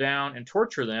people down and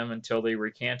torture them until they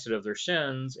recanted of their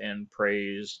sins and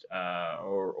praised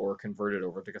or converted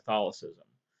over to Catholicism.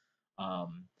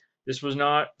 This was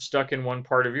not stuck in one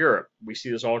part of Europe. We see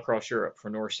this all across Europe,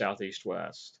 from north, south, east,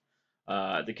 west.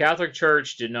 The Catholic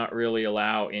Church did not really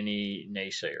allow any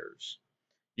naysayers.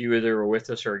 You either were with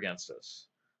us or against us.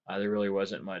 There really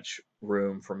wasn't much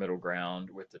room for middle ground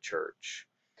with the church.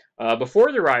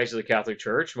 Before the rise of the Catholic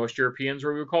Church, most Europeans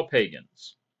were what we would call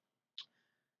pagans.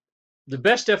 The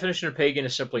best definition of pagan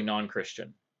is simply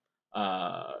non-Christian.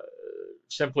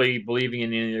 Simply believing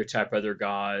in any other type of other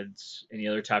gods, any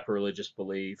other type of religious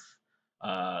belief.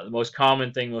 The most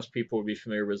common thing most people would be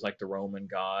familiar with is like the Roman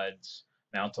gods,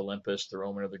 Mount Olympus, the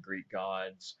Roman or the Greek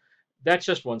gods. That's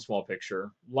just one small picture.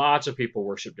 Lots of people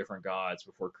worship different gods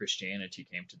before Christianity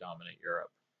came to dominate Europe.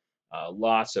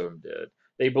 Lots of them did.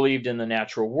 They believed in the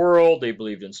natural world. They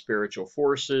believed in spiritual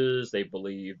forces. They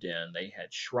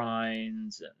had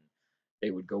shrines, and they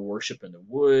would go worship in the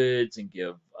woods and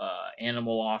give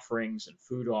animal offerings and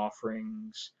food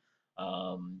offerings,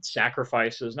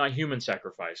 sacrifices, not human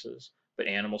sacrifices, but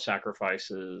animal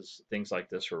sacrifices. Things like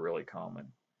this were really common.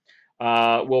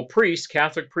 Well,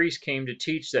 Catholic priests came to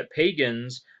teach that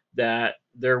pagans, that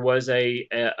there was a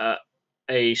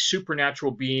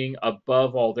supernatural being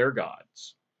above all their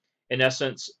gods. In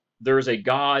essence, there's a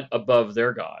God above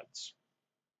their gods.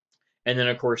 And then,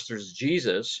 of course, there's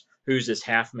Jesus, who's this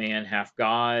half man, half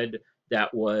God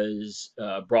that was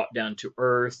brought down to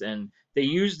earth. And they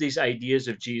use these ideas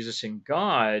of Jesus and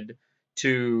God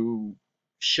to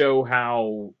show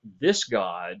how this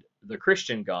God, the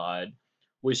Christian God,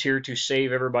 was here to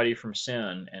save everybody from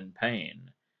sin and pain.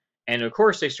 And of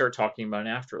course, they start talking about an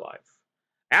afterlife.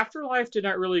 Afterlife did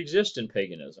not really exist in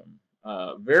paganism.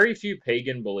 Very few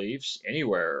pagan beliefs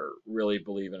anywhere really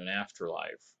believe in an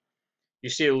afterlife. You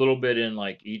see a little bit in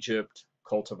like Egypt,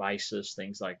 cult of Isis,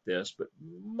 things like this, but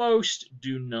most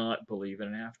do not believe in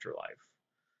an afterlife.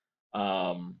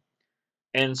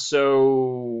 And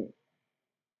so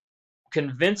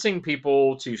convincing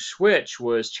people to switch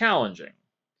was challenging.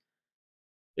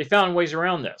 They found ways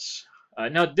around this.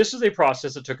 Now, this is a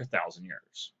process that took 1,000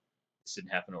 years. This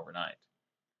didn't happen overnight.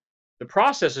 The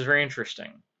process is very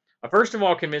interesting. First of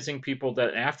all, convincing people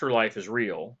that afterlife is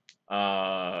real.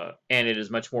 and it is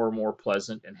much more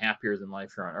pleasant and happier than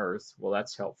life here on earth. Well,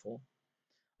 that's helpful.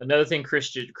 Another thing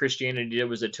Christianity did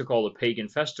was it took all the pagan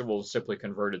festivals and simply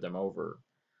converted them over.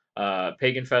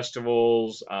 Pagan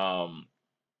festivals,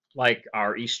 like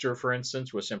our Easter, for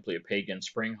instance, was simply a pagan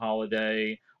spring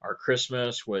holiday. Our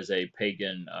Christmas was a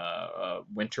pagan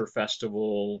winter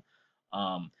festival.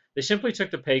 They simply took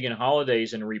the pagan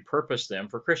holidays and repurposed them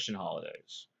for Christian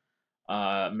holidays,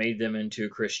 made them into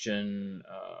Christian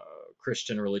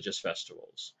religious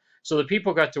festivals. So the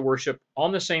people got to worship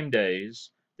on the same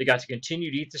days. They got to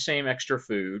continue to eat the same extra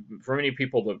food. For many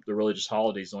people, the religious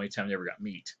holidays, the only time they ever got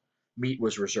meat. Meat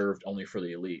was reserved only for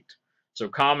the elite. So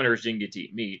commoners didn't get to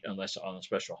eat meat unless on a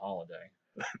special holiday.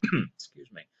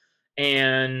 Excuse me.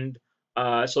 And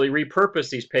so they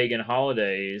repurposed these pagan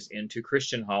holidays into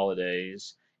Christian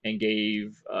holidays and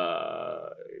they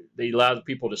allowed the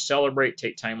people to celebrate,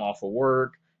 take time off of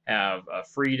work, have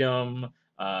freedom.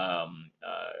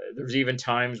 There's even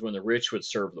times when the rich would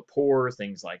serve the poor,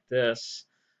 things like this.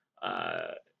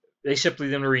 Uh, they simply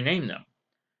then rename them.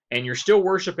 And you're still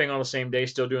worshiping on the same day,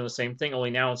 still doing the same thing,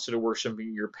 only now instead of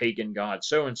worshiping your pagan god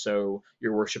so and so,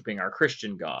 you're worshiping our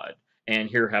Christian God. And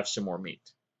here, have some more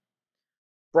meat.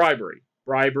 Bribery.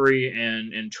 Bribery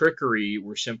and trickery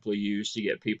were simply used to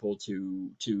get people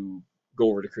to go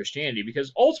over to Christianity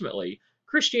because ultimately,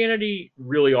 Christianity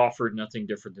really offered nothing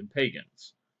different than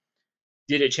pagans.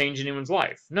 Did it change anyone's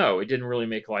life? No, it didn't really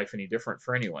make life any different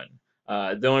for anyone.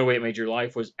 The only way it made your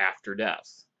life was after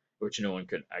death, which no one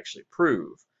could actually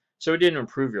prove. So it didn't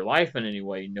improve your life in any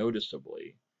way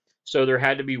noticeably. So there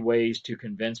had to be ways to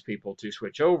convince people to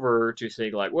switch over to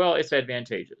say, like, well, it's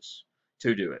advantageous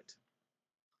to do it.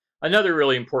 Another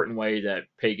really important way that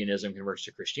paganism converts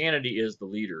to Christianity is the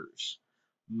leaders.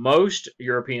 Most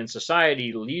European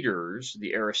society leaders,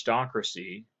 the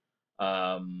aristocracy,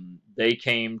 they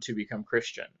came to become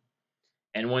Christian.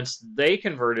 And once they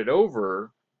converted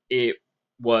over, it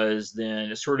was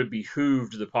then, it sort of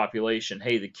behooved the population,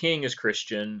 hey, the king is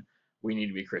Christian, we need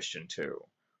to be Christian too.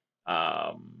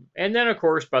 And then, of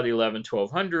course, by the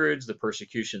 1200s, the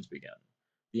persecutions began.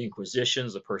 The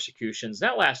Inquisitions, the persecutions,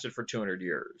 that lasted for 200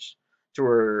 years, to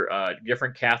where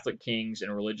different Catholic kings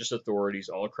and religious authorities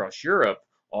all across Europe,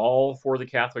 all for the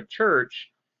Catholic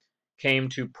Church, came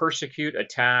to persecute,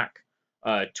 attack,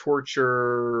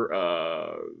 torture,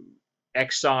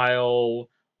 exile,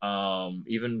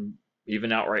 even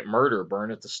outright murder,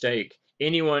 burn at the stake.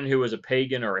 Anyone who was a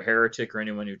pagan or a heretic, or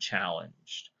anyone who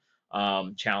challenged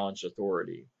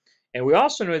authority. And we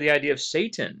also know the idea of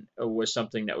Satan was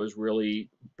something that was really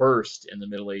birthed in the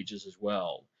Middle Ages as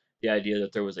well. The idea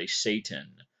that there was a Satan.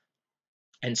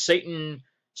 And Satan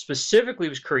specifically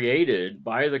was created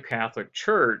by the Catholic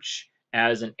Church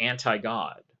as an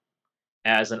anti-God,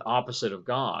 as an opposite of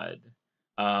God.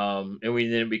 And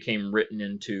then it became written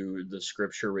into the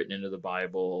scripture, written into the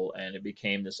Bible, and it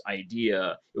became this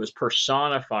idea. It was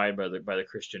personified by the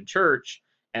Christian Church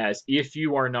as, if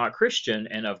you are not Christian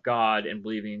and of God and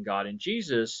believing in God and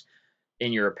Jesus,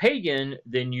 and you're a pagan,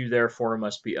 then you therefore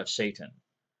must be of Satan.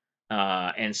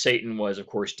 And Satan was, of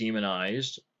course,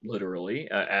 demonized, literally,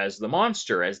 as the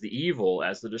monster, as the evil,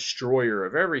 as the destroyer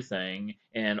of everything,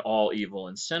 and all evil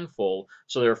and sinful.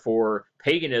 So therefore,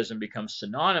 paganism becomes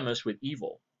synonymous with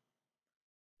evil.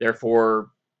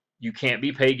 Therefore, you can't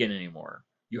be pagan anymore.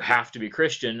 You have to be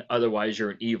Christian, otherwise you're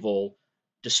an evil,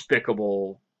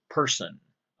 despicable person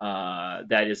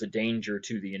that is a danger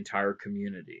to the entire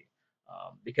community.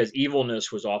 Because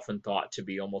evilness was often thought to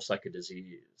be almost like a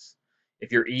disease.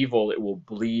 If you're evil, it will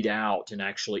bleed out and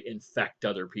actually infect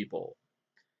other people.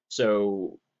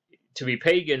 So to be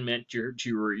pagan meant you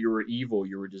were evil,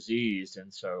 you were diseased,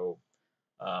 and so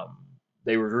um,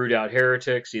 they would root out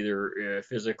heretics either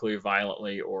physically,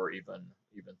 violently, or even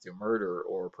through murder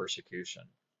or persecution.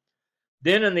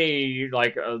 Then in the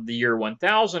year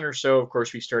 1000 or so, of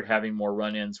course, we start having more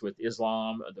run-ins with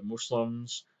Islam, the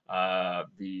Muslims,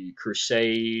 the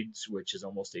Crusades, which is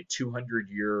almost a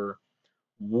 200-year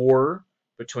war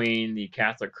between the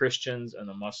Catholic Christians and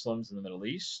the Muslims in the Middle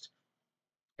East.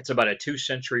 It's about a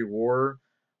 2-century war,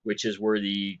 which is where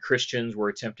the Christians were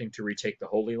attempting to retake the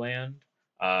Holy Land,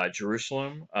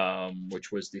 Jerusalem,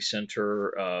 which was the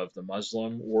center of the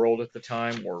Muslim world at the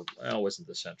time, or well, it wasn't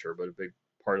the center, but a big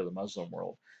part of the Muslim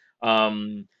world.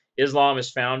 Islam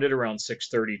is founded around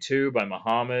 632 by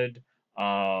Muhammad.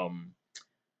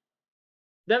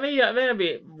 That may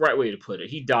be the right way to put it.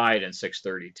 He died in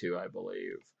 632, I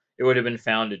believe. It would have been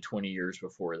founded 20 years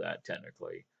before that,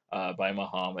 technically, by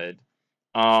Muhammad.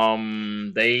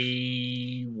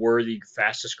 They were the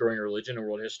fastest growing religion in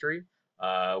world history.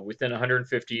 Within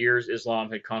 150 years,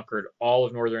 Islam had conquered all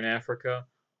of northern Africa,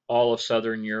 all of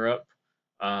Southern Europe,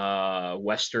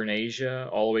 Western Asia,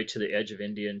 all the way to the edge of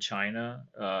India and China,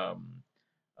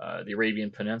 the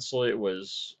Arabian Peninsula. It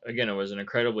was, again, it was an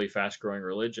incredibly fast-growing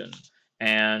religion.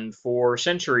 And for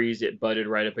centuries, it butted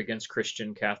right up against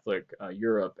Christian Catholic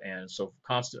Europe. And so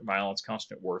constant violence,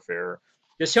 constant warfare.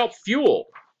 This helped fuel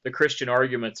the Christian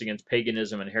arguments against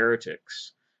paganism and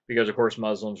heretics, because, of course,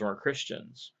 Muslims weren't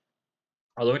Christians.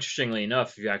 Although, interestingly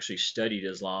enough, if you actually studied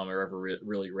Islam or ever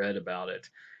really read about it,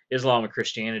 Islam and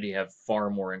Christianity have far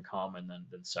more in common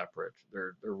than separate.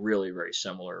 They're really very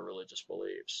similar religious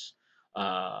beliefs.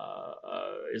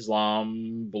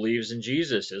 Islam believes in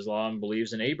Jesus. Islam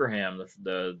believes in Abraham,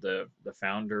 the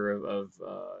founder of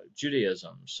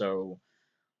Judaism. So,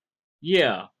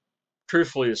 yeah,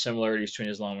 truthfully, the similarities between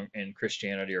Islam and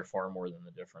Christianity are far more than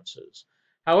the differences.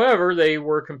 However, they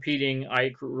were competing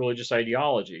religious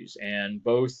ideologies, and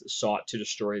both sought to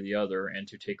destroy the other and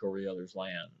to take over the other's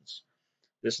lands.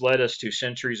 This led us to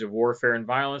centuries of warfare and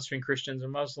violence between Christians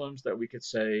and Muslims that we could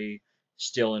say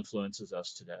still influences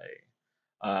us today.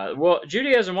 Well,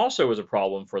 Judaism also was a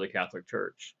problem for the Catholic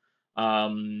Church.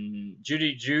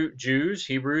 Jews,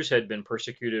 Hebrews, had been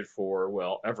persecuted for,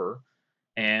 well, ever,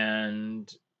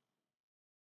 and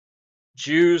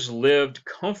Jews lived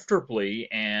comfortably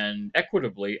and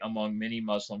equitably among many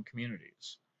Muslim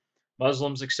communities.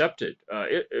 Muslims accepted.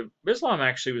 Islam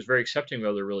actually was very accepting of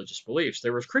other religious beliefs.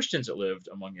 There were Christians that lived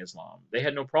among Islam. They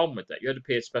had no problem with that. You had to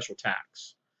pay a special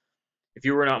tax. If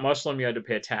you were not Muslim, you had to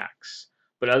pay a tax.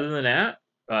 But other than that,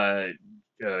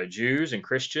 Jews and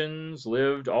Christians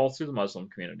lived all through the Muslim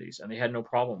communities, and they had no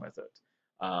problem with it.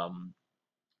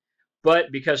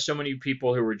 But because so many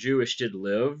people who were Jewish did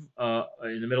live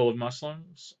in the middle of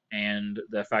Muslims, and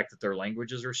the fact that their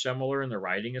languages are similar and their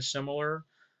writing is similar,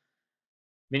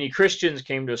 many Christians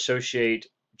came to associate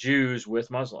Jews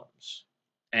with Muslims.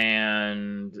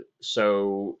 And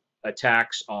so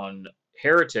attacks on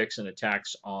heretics and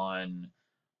attacks on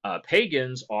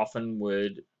pagans often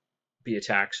would be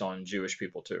attacks on Jewish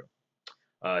people too.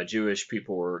 Jewish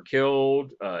people were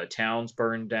killed, towns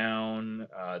burned down,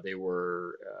 they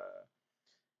were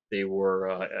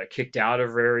kicked out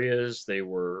of areas. They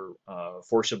were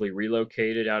forcibly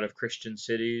relocated out of Christian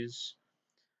cities.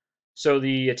 So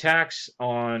the attacks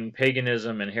on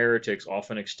paganism and heretics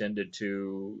often extended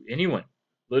to anyone,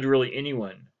 literally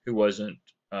anyone who wasn't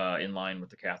in line with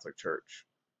the Catholic Church.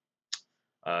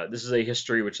 This is a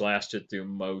history which lasted through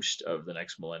most of the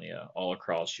next millennia, all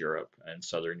across Europe and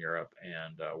Southern Europe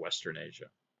and Western Asia.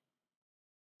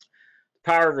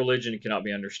 Power of religion cannot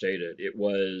be understated. It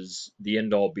was the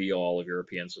end-all be-all of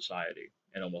European society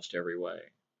in almost every way.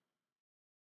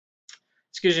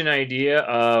 This gives you an idea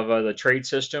of the trade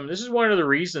system. This is one of the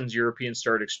reasons Europeans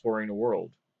started exploring the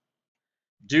world.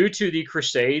 Due to the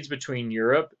Crusades between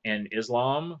Europe and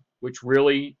Islam, which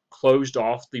really closed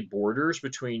off the borders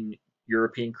between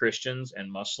European Christians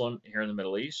and Muslim here in the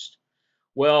Middle East,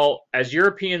 well, as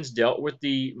Europeans dealt with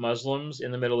the Muslims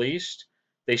in the Middle East,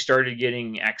 they started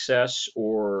getting access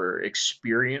or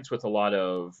experience with a lot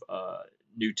of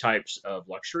new types of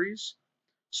luxuries,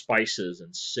 spices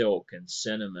and silk and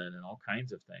cinnamon and all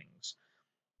kinds of things.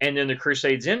 And then the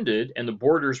Crusades ended, and the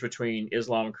borders between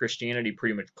Islam and Christianity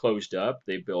pretty much closed up.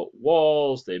 They built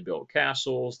walls, they built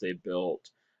castles, they built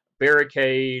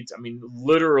barricades. I mean,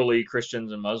 literally,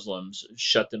 Christians and Muslims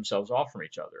shut themselves off from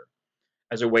each other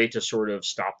as a way to sort of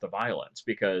stop the violence,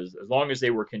 because as long as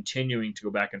they were continuing to go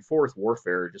back and forth,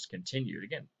 warfare just continued,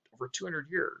 again, over 200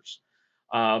 years.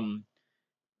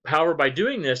 However, by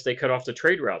doing this, they cut off the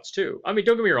trade routes too. I mean,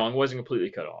 don't get me wrong, it wasn't completely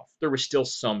cut off. There was still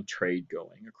some trade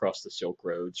going across the Silk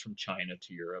Roads from China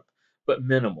to Europe, but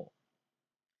minimal.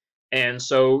 And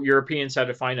so Europeans had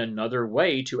to find another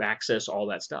way to access all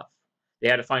that stuff. They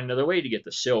had to find another way to get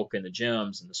the silk and the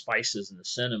gems and the spices and the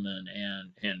cinnamon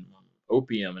and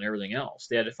opium and everything else.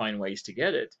 They had to find ways to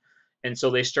get it. And so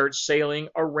they start sailing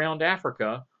around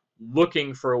Africa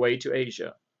looking for a way to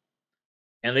Asia.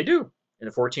 And they do. In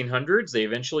the 1400s, they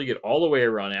eventually get all the way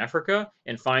around Africa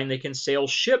and find they can sail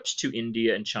ships to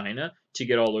India and China to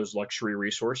get all those luxury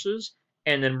resources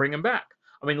and then bring them back.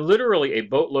 I mean, literally, a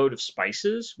boatload of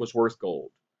spices was worth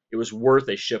gold. It was worth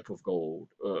a ship of gold.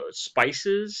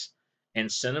 Spices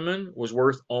and cinnamon was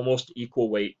worth almost equal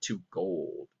weight to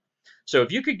gold. So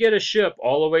if you could get a ship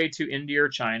all the way to India or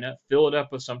China, fill it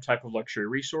up with some type of luxury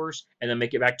resource, and then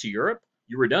make it back to Europe,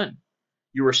 you were done.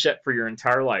 You were set for your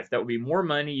entire life. That would be more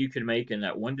money you could make in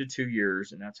that 1 to 2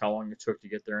 years, and that's how long it took to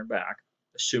get there and back,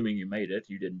 assuming you made it,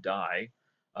 you didn't die.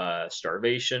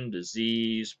 Starvation,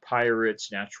 disease,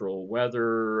 pirates, natural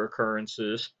weather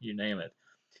occurrences, you name it.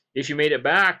 If you made it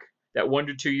back, that 1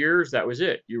 to 2 years, that was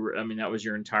it. You were, I mean, that was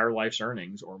your entire life's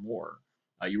earnings or more.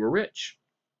 you were rich.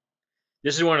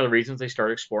 This is one of the reasons they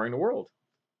start exploring the world.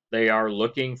 They are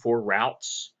looking for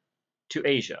routes to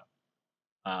Asia.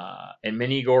 And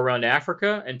many go around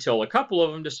Africa until a couple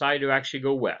of them decide to actually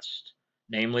go west,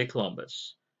 namely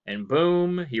Columbus. And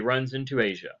boom, he runs into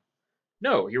Asia.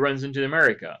 No, he runs into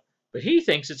America, but he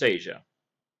thinks it's Asia.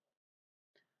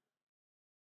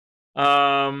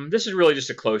 This is really just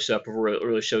a close-up of where it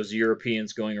really shows the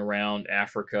Europeans going around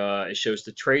Africa. It shows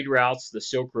the trade routes, the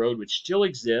Silk Road, which still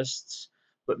exists,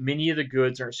 but many of the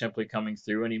goods aren't simply coming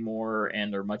through anymore,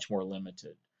 and they're much more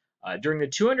limited. During the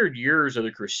 200 years of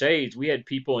the Crusades, we had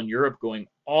people in Europe going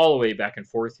all the way back and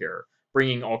forth here,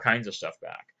 bringing all kinds of stuff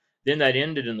back. Then that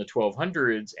ended in the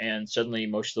 1200s, and suddenly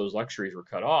most of those luxuries were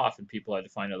cut off, and people had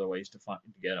to find other ways to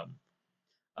get them.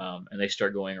 And they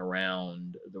start going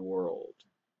around the world.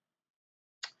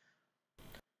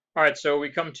 All right, so we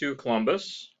come to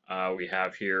Columbus. We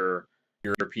have here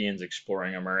Europeans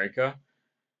exploring America.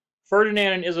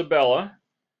 Ferdinand and Isabella,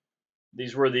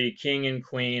 these were the king and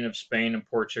queen of Spain and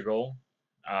Portugal.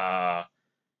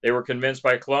 They were convinced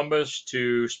by Columbus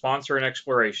to sponsor an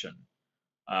exploration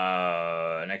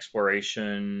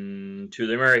to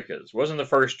the Americas. It wasn't the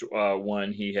first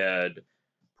one he had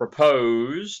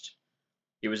proposed.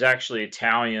 He was actually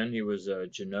Italian. He was a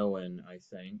Genoan, I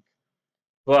think.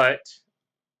 But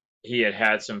he had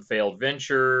had some failed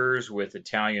ventures with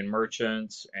Italian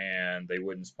merchants, and they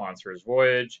wouldn't sponsor his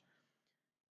voyage.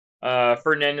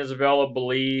 Ferdinand and Isabella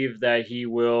believe that he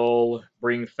will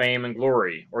bring fame and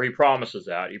glory, or he promises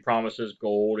that. He promises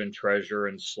gold and treasure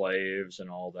and slaves and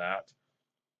all that.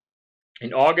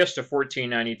 In August of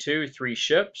 1492,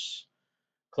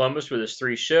 Columbus with his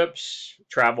 3 ships,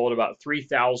 traveled about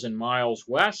 3,000 miles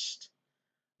west.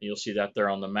 You'll see that there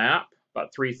on the map,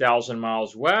 about 3,000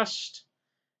 miles west.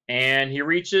 And he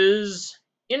reaches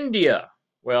India.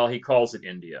 Well, he calls it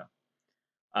India.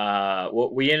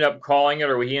 What we end up calling it,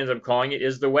 or what he ends up calling it,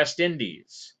 is the West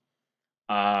Indies.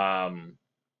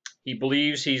 He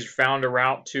believes he's found a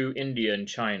route to India and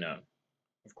China.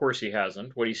 Of course he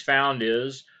hasn't. What he's found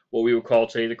is what we would call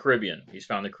today the Caribbean. He's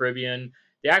found the Caribbean.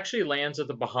 He actually lands at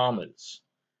the Bahamas.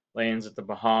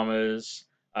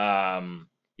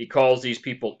 He calls these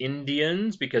people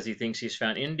Indians because he thinks he's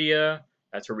found India.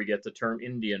 That's where we get the term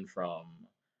Indian from,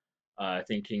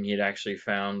 thinking he'd actually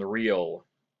found the real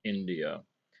India.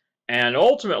 And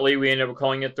ultimately, we ended up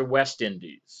calling it the West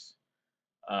Indies.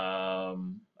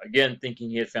 Again, thinking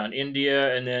he had found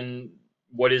India, and then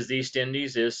what is the East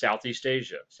Indies is Southeast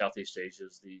Asia. Southeast Asia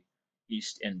is the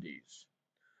East Indies.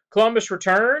 Columbus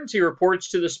returns. He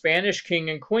reports to the Spanish king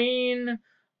and queen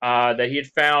that he had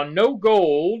found no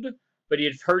gold, but he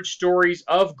had heard stories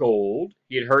of gold.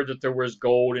 He had heard that there was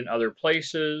gold in other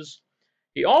places.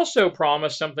 He also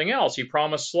promised something else. He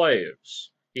promised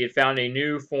slaves. He had found a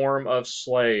new form of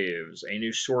slaves, a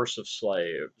new source of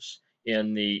slaves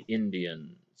in the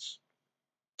Indians.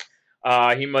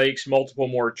 He makes multiple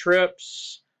more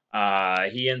trips.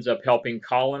 He ends up helping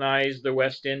colonize the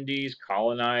West Indies,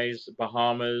 colonize the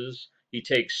Bahamas. He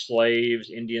takes slaves,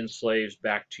 Indian slaves,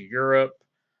 back to Europe.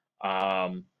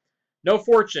 No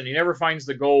fortune. He never finds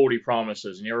the gold he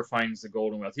promises. He never finds the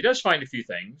gold and wealth. He does find a few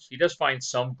things. He does find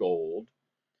some gold.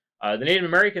 The Native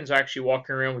Americans are actually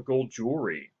walking around with gold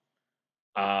jewelry.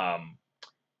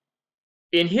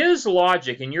 In his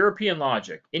logic, in European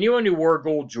logic, anyone who wore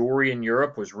gold jewelry in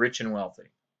Europe was rich and wealthy.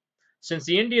 Since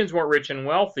the Indians weren't rich and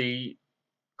wealthy,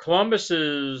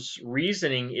 Columbus's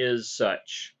reasoning is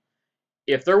such.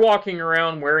 If they're walking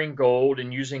around wearing gold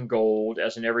and using gold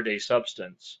as an everyday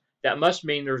substance, that must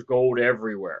mean there's gold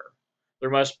everywhere. There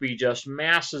must be just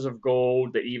masses of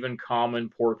gold that even common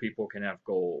poor people can have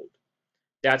gold.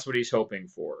 That's what he's hoping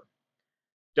for.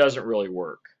 Doesn't really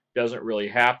work. Doesn't really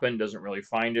happen. Doesn't really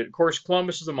find it. Of course,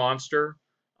 Columbus is a monster.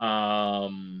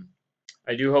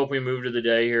 I do hope we move to the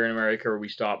day here in America where we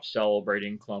stop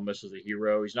celebrating Columbus as a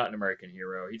hero. He's not an American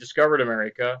hero. He discovered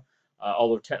America,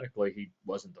 although technically he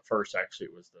wasn't the first. Actually,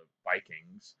 it was the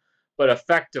Vikings. But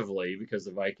effectively, because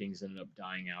the Vikings ended up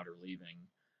dying out or leaving,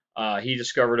 he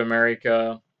discovered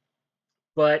America.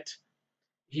 But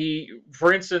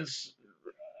for instance,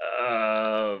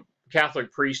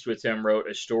 Catholic priest with him wrote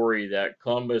a story that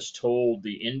Columbus told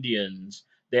the Indians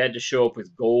they had to show up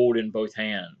with gold in both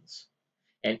hands.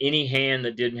 And any hand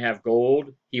that didn't have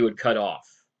gold, he would cut off.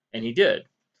 And he did.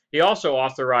 He also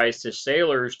authorized his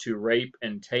sailors to rape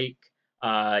and take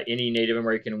any Native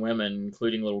American women,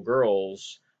 including little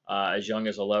girls, as young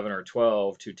as 11 or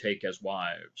 12, to take as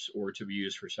wives or to be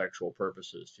used for sexual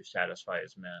purposes to satisfy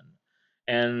his men.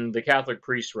 And the Catholic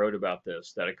priest wrote about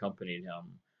this that accompanied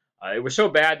him. It was so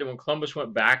bad that when Columbus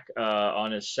went back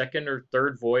on his second or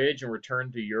third voyage and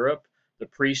returned to Europe, the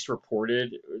priest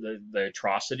reported the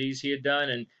atrocities he had done,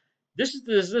 and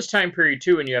this time period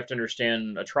too, and you have to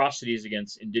understand atrocities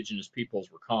against indigenous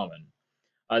peoples were common.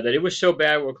 That it was so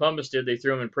bad what Columbus did, they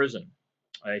threw him in prison.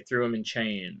 They threw him in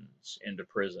chains into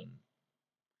prison.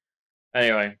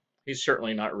 Anyway, he's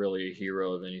certainly not really a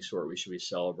hero of any sort we should be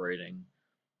celebrating.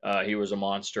 He was a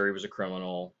monster. He was a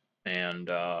criminal, and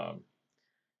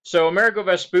so Amerigo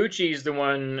Vespucci is the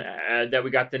one that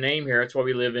we got the name here. That's why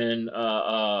we live in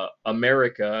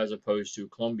America as opposed to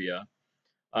Colombia.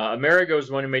 Amerigo is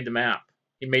the one who made the map.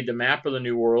 He made the map of the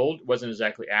New World. It wasn't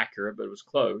exactly accurate, but it was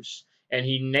close. And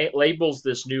he labels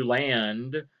this new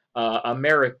land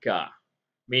America,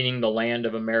 meaning the land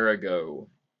of Amerigo.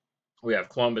 We have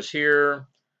Columbus here.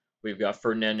 We've got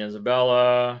Ferdinand and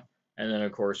Isabella. And then,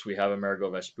 of course, we have Amerigo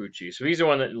Vespucci. So he's the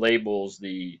one that labels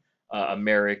the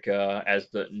America as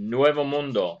the Nuevo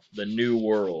Mundo, the New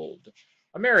World.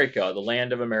 America, the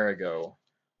land of Amerigo.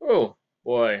 Oh,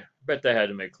 boy. I bet they had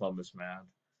to make Columbus mad.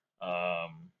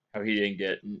 How he didn't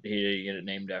get it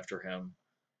named after him.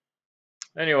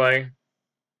 Anyway,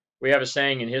 we have a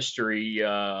saying in history,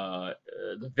 the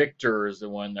victor is the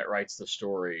one that writes the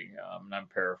story. And I'm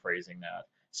paraphrasing that.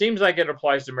 Seems like it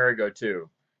applies to Amerigo too.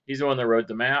 He's the one that wrote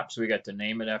the map, so we got to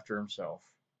name it after himself.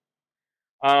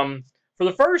 For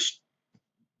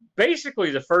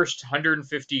basically the first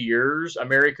 150 years,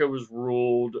 America was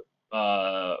ruled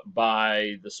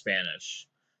by the Spanish.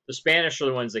 The Spanish are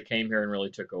the ones that came here and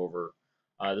really took over.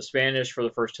 The Spanish, for the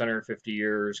first 150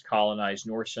 years, colonized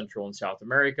North, Central, and South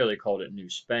America. They called it New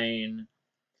Spain.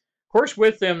 Of course,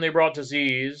 with them, they brought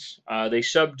disease. They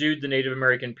subdued the Native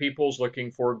American peoples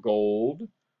looking for gold,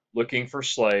 looking for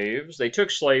slaves. They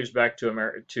took slaves back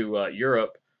to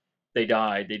Europe. They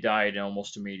died. They died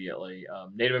almost immediately.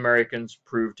 Native Americans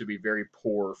proved to be very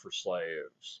poor for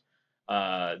slaves.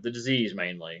 The disease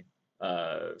mainly,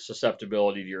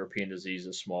 susceptibility to European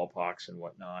diseases, smallpox and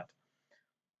whatnot.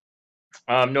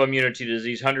 No immunity to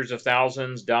disease. Hundreds of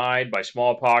thousands died by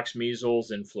smallpox,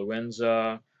 measles,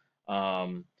 influenza.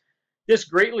 This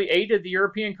greatly aided the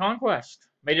European conquest.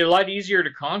 Made it a lot easier to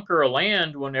conquer a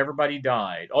land when everybody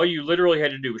died. All you literally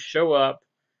had to do was show up,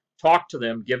 talk to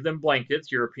them, give them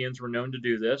blankets. Europeans were known to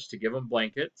do this, to give them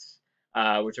blankets,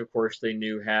 which of course they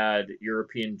knew had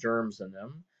European germs in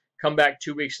them. Come back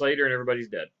 2 weeks later and everybody's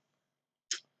dead.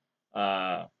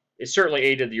 It certainly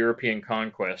aided the European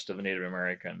conquest of the Native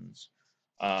Americans.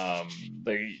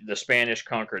 The Spanish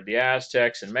conquered the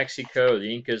Aztecs in Mexico,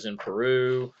 the Incas in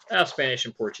Peru, Spanish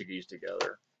and Portuguese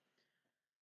together.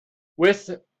 With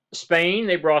Spain,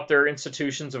 they brought their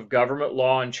institutions of government,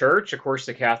 law, and church. Of course,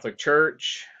 the Catholic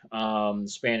Church, the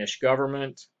Spanish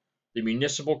government, the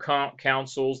municipal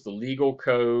councils, the legal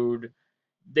code.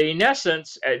 They, in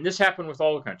essence, and this happened with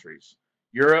all the countries,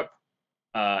 Europe,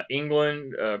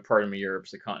 England,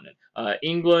 Europe's the continent.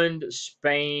 England,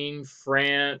 Spain,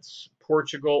 France,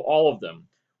 Portugal, all of them.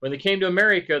 When they came to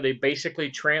America, they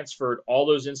basically transferred all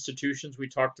those institutions we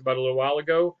talked about a little while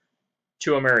ago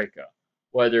to America.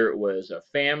 Whether it was a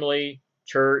family,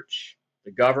 church,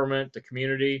 the government, the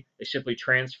community, they simply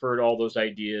transferred all those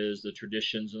ideas, the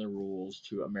traditions, and the rules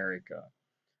to America.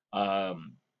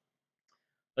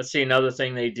 Let's see, another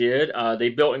thing they did, they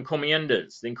built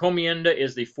encomiendas. The encomienda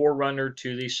is the forerunner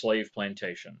to the slave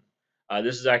plantation.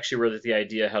 This is actually where the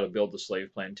idea how to build the slave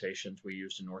plantations we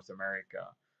used in North America.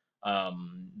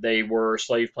 They were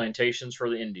slave plantations for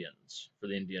the Indians, for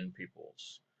the Indian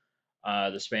peoples.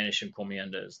 The Spanish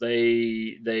encomiendas.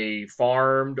 They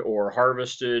farmed or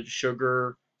harvested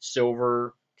sugar,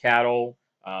 silver, cattle.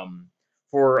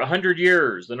 For 100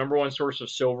 years, the #1 source of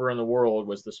silver in the world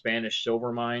was the Spanish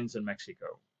silver mines in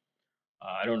Mexico.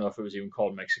 I don't know if it was even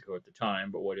called Mexico at the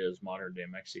time, but what is modern-day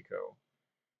Mexico?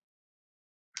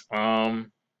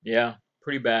 Yeah,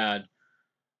 pretty bad.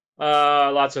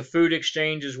 Lots of food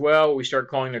exchange as well. We start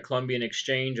calling the Columbian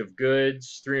Exchange of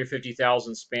Goods.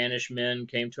 350,000 Spanish men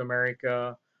came to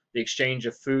America. The exchange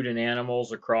of food and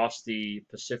animals across the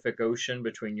Pacific Ocean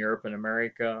between Europe and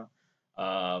America.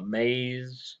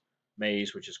 Maize,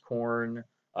 which is corn.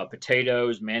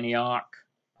 Potatoes, manioc,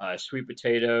 sweet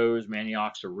potatoes.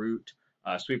 Manioc's a root.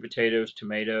 Sweet potatoes,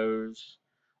 tomatoes.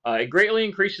 It greatly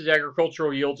increases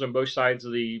agricultural yields on both sides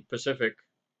of the Pacific.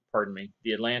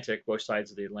 The Atlantic, both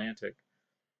sides of the Atlantic.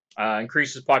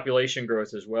 Increases population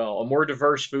growth as well. A more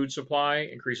diverse food supply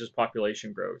increases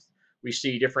population growth. We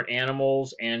see different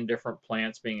animals and different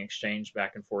plants being exchanged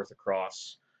back and forth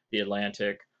across the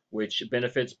Atlantic, which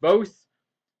benefits both.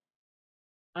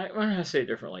 I'm going to say it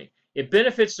differently. It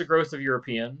benefits the growth of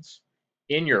Europeans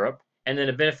in Europe, and then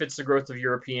it benefits the growth of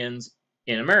Europeans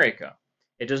in America.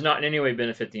 It does not in any way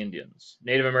benefit the Indians.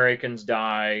 Native Americans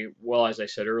die, well, as I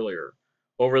said earlier.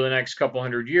 Over the next couple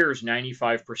hundred years,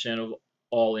 95% of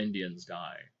all Indians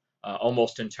die,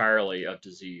 almost entirely of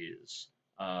disease.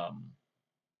 Um,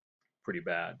 Pretty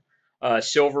bad.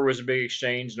 Silver was a big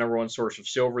exchange, number one source of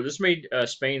silver. This made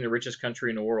Spain the richest country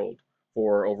in the world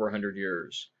for over 100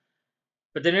 years.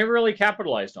 But they never really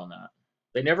capitalized on that.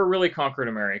 They never really conquered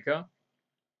America.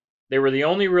 They were the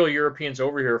only real Europeans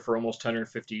over here for almost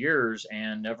 150 years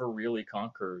and never really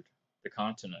conquered the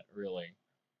continent, really.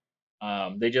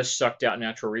 They just sucked out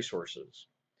natural resources.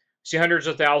 See hundreds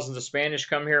of thousands of Spanish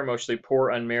come here, mostly poor,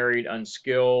 unmarried,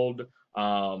 unskilled,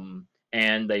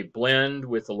 and they blend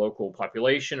with the local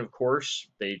population, of course.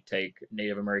 They take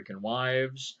Native American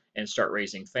wives and start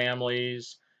raising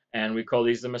families, and we call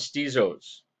these the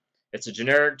mestizos. It's a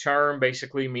generic term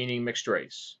basically meaning mixed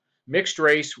race. Mixed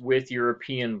race with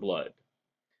European blood.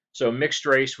 So mixed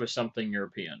race with something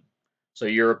European. So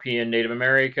European Native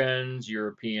Americans,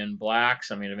 European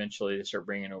blacks. I mean, eventually they start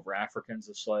bringing over Africans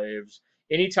as slaves.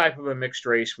 Any type of a mixed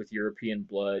race with European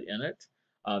blood in it.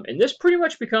 And this pretty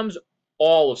much becomes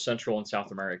all of Central and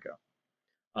South America.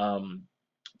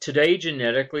 Today,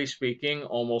 genetically speaking,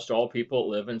 almost all people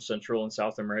that live in Central and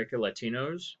South America,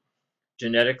 Latinos,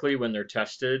 genetically, when they're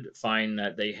tested, find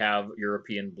that they have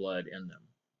European blood in them.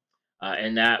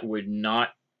 And that would not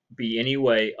be any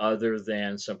way other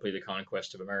than simply the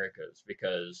conquest of Americas,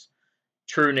 because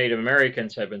true Native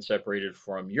Americans have been separated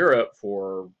from Europe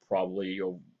for probably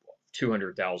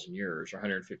 200,000 years or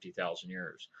 150,000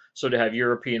 years. So to have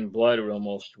European blood would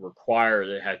almost require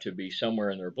that it had to be somewhere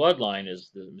in their bloodline as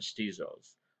the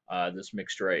mestizos, this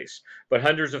mixed race. But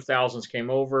hundreds of thousands came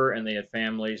over and they had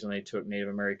families and they took Native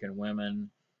American women.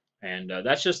 And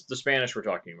that's just the Spanish we're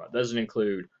talking about. It doesn't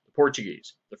include the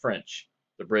Portuguese, the French,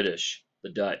 the British, the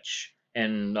Dutch,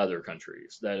 and other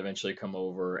countries that eventually come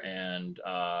over and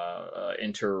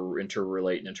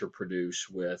interrelate and interproduce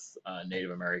with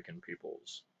Native American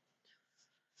peoples.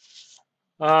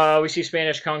 We see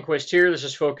Spanish conquest here. This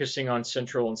is focusing on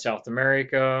Central and South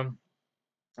America.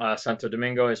 Santo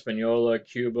Domingo, Hispaniola,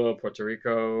 Cuba, Puerto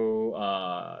Rico.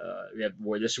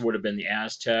 This would have been the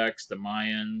Aztecs, the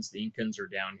Mayans, the Incans are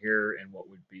down here in what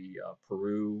would be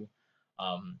Peru.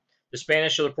 The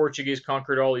Spanish or the Portuguese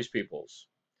conquered all these peoples.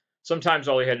 Sometimes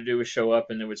all they had to do was show up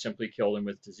and they would simply kill them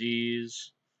with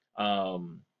disease.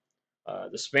 The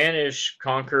Spanish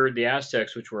conquered the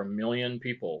Aztecs, which were 1 million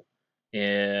people,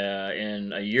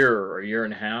 in a year or a year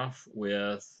and a half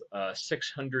with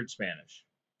 600 Spanish.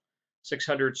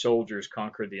 600 soldiers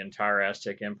conquered the entire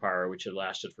Aztec Empire, which had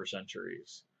lasted for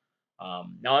centuries.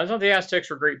 Now, I thought the Aztecs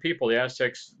were great people. The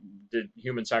Aztecs did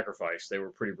human sacrifice. They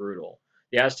were pretty brutal.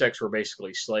 The Aztecs were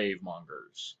basically slave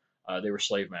mongers. They were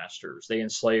slave masters. They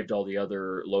enslaved all the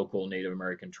other local Native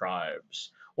American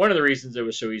tribes. One of the reasons it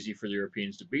was so easy for the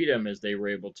Europeans to beat them is they were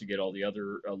able to get all the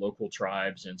other local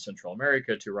tribes in Central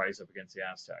America to rise up against the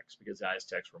Aztecs, because the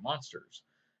Aztecs were monsters.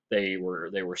 They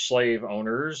were slave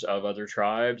owners of other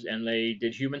tribes, and they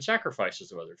did human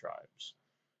sacrifices of other tribes.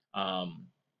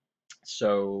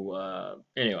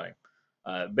 Anyway,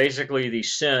 basically the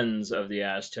sins of the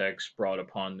Aztecs brought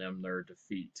upon them their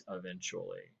defeat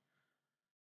eventually.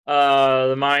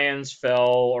 The Mayans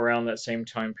fell around that same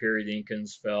time period. The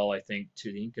Incans fell, I think,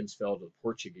 the Incans fell to the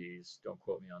Portuguese. Don't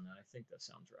quote me on that. I think that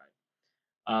sounds right.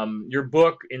 Your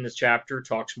book in this chapter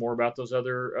talks more about those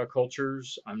other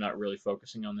cultures. I'm not really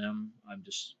focusing on them. I'm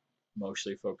just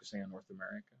mostly focusing on North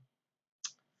America.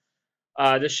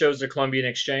 This shows the Columbian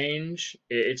Exchange.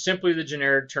 It's simply the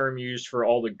generic term used for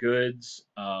all the goods,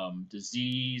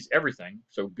 disease, everything.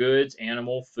 So goods,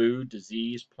 animal, food,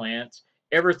 disease, plants,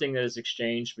 everything that is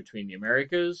exchanged between the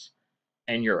Americas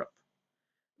and Europe.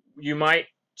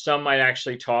 Some might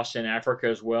actually toss in Africa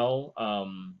as well,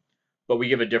 but we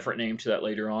give a different name to that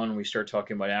later on. When we start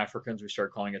talking about Africans, we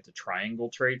start calling it the Triangle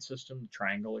Trade System, the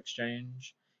Triangle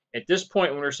Exchange. At this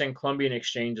point, when we're saying Columbian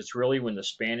Exchange, it's really when the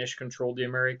Spanish controlled the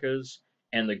Americas,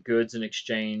 and the goods and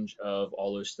exchange of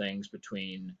all those things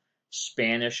between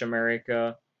Spanish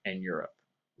America and Europe,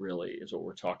 really, is what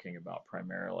we're talking about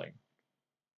primarily.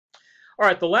 All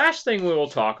right, the last thing we will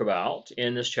talk about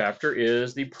in this chapter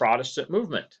is the Protestant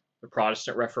movement, the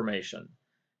Protestant Reformation.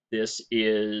 This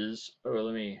is,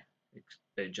 let me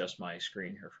adjust my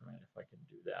screen here for a minute if I can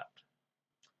do that.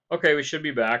 Okay, we should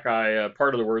be back.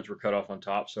 Part of the words were cut off on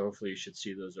top, so hopefully you should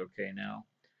see those okay now.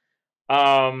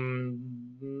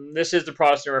 This is the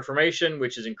Protestant Reformation,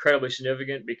 which is incredibly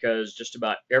significant because just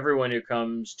about everyone who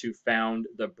comes to found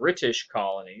the British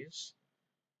colonies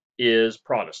is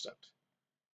Protestant.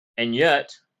 And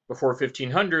yet, before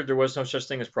 1500, there was no such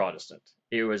thing as Protestant.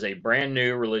 It was a brand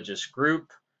new religious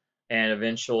group and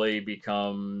eventually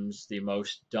becomes the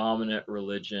most dominant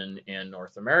religion in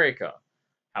North America.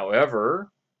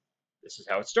 However, this is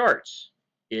how it starts.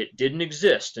 It didn't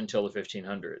exist until the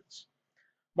 1500s.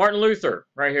 Martin Luther,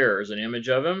 right here is an image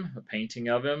of him, a painting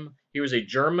of him. He was a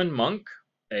German monk,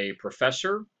 a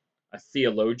professor, a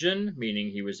theologian, meaning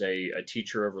he was a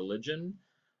teacher of religion.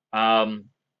 Um,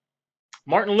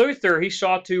 Martin Luther, he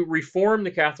sought to reform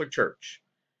the Catholic Church.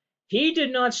 He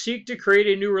did not seek to create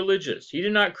a new religious. He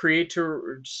did not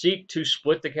seek to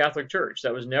split the Catholic Church.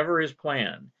 That was never his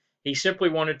plan. He simply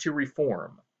wanted to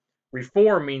reform.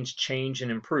 Reform means change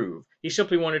and improve. He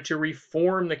simply wanted to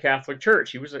reform the Catholic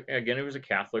Church. He was a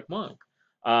Catholic monk.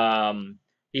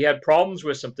 He had problems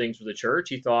with some things with the church.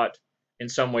 He thought in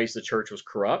some ways the church was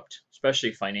corrupt,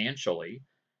 especially financially,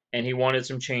 and he wanted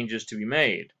some changes to be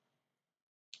made.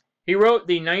 He wrote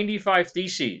the 95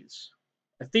 Theses.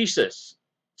 A thesis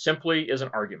simply is an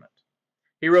argument.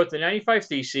 He wrote the 95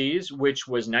 Theses, which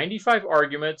was 95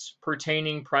 arguments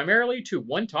pertaining primarily to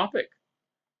one topic,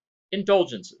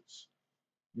 indulgences.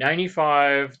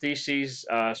 95 Theses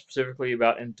specifically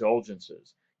about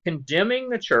indulgences, condemning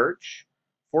the church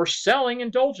for selling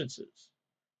indulgences.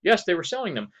 Yes, they were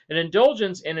selling them. An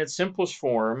indulgence in its simplest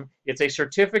form, it's a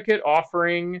certificate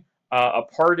offering a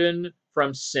pardon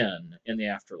from sin in the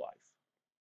afterlife.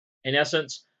 In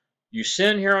essence, you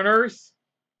sin here on earth,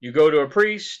 you go to a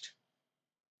priest,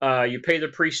 you pay the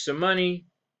priest some money,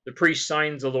 the priest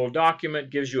signs a little document,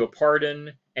 gives you a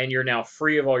pardon, and you're now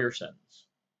free of all your sins.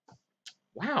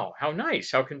 Wow, how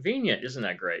nice, how convenient. Isn't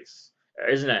that grace?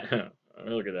 Isn't that,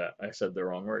 look at that, I said the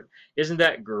wrong word. Isn't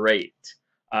that great?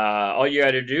 All you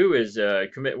got to do is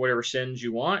commit whatever sins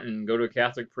you want and go to a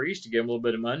Catholic priest to give them a little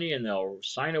bit of money and they'll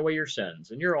sign away your sins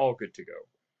and you're all good to go.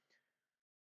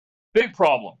 Big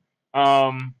problem.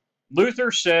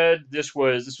 Luther said this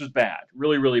was bad,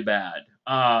 really, really bad,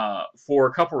 for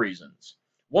a couple reasons.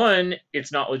 One,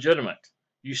 it's not legitimate.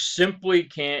 You simply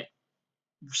can't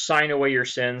sign away your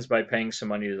sins by paying some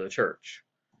money to the church.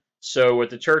 So what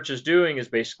the church is doing is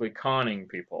basically conning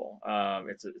people.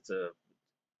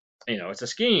 It's a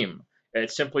scheme.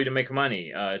 It's simply to make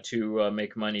money,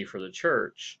 make money for the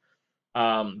church.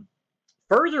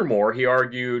 Furthermore, he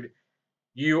argued,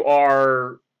 you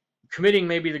are committing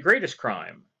maybe the greatest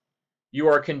crime. You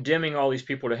are condemning all these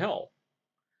people to hell.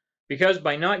 Because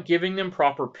by not giving them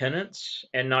proper penance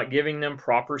and not giving them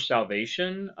proper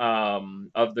salvation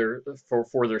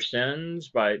for their sins,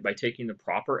 by taking the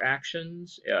proper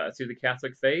actions through the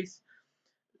Catholic faith,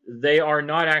 they are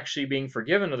not actually being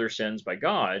forgiven of their sins by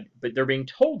God, but they're being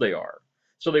told they are.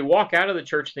 So they walk out of the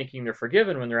church thinking they're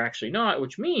forgiven when they're actually not,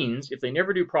 which means if they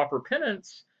never do proper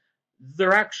penance,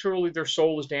 their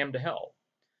soul is damned to hell.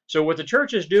 So what the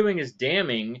church is doing is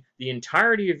damning the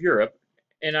entirety of Europe,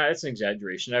 and it's an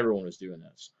exaggeration, everyone was doing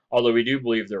this, although we do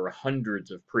believe there were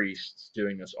hundreds of priests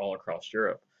doing this all across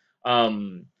Europe.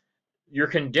 You're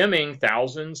condemning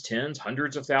thousands, tens,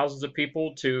 hundreds of thousands of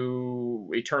people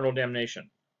to eternal damnation.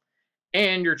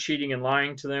 And you're cheating and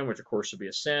lying to them, which of course would be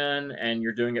a sin, and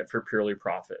you're doing it for purely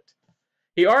profit.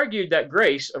 He argued that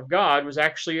grace of God was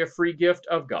actually a free gift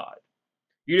of God.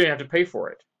 You didn't have to pay for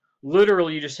it.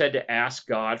 Literally, you just had to ask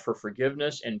God for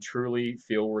forgiveness and truly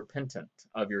feel repentant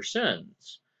of your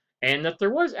sins, and that there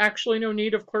was actually no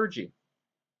need of clergy.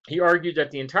 He argued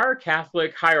that the entire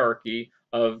Catholic hierarchy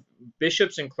of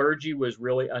bishops and clergy was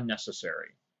really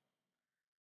unnecessary.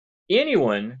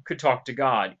 Anyone could talk to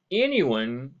God.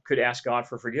 Anyone could ask God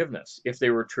for forgiveness if they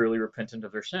were truly repentant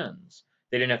of their sins.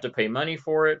 They didn't have to pay money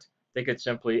for it. They could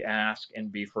simply ask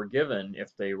and be forgiven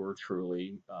if they were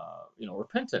truly,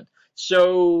 repentant.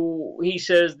 So he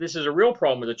says this is a real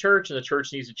problem with the church, and the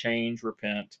church needs to change,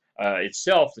 repent.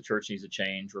 Itself, the church needs to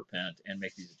change, repent, and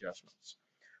make these adjustments.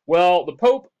 Well, the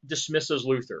Pope dismisses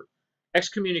Luther.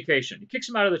 Excommunication. He kicks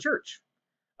him out of the church,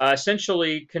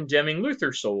 essentially condemning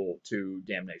Luther's soul to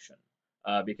damnation.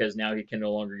 Because now he can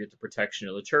no longer get the protection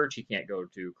of the church. He can't go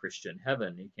to Christian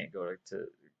heaven. He can't go to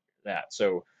that.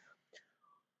 So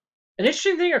an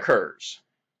interesting thing occurs.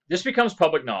 This becomes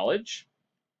public knowledge,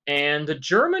 and the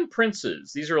German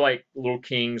princes, these are like little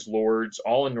kings, lords,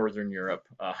 all in Northern Europe,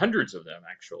 hundreds of them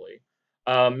actually,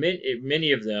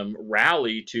 many of them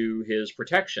rally to his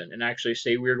protection and actually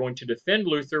say, we're going to defend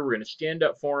Luther, we're going to stand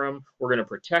up for him, we're going to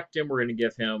protect him, we're going to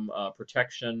give him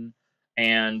protection.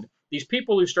 And these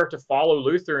people who start to follow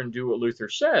Luther and do what Luther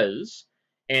says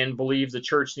and believe the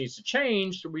church needs to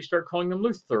change, we start calling them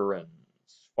Lutherans,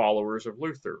 followers of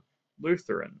Luther.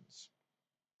 Lutherans.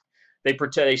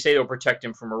 They say they'll protect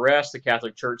him from arrest. The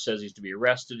Catholic Church says he's to be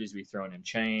arrested, he's to be thrown in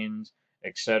chains,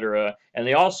 etc. And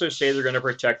they also say they're going to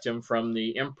protect him from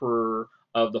the emperor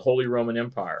of the Holy Roman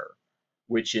Empire,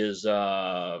 which is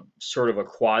sort of a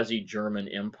quasi-German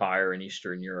empire in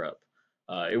Eastern Europe.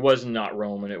 It was not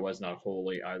Roman, it was not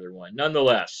holy, either one.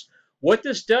 Nonetheless, what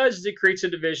this does is it creates a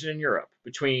division in Europe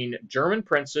between German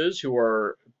princes who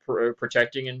are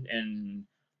protecting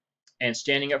and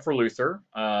standing up for Luther,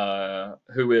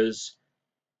 who is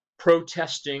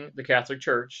protesting the Catholic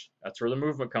Church. That's where the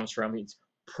movement comes from. He's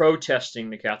protesting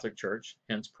the Catholic Church,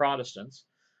 hence Protestants.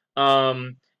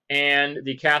 And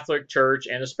the Catholic Church,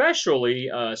 and especially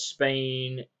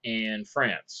Spain and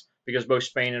France, because both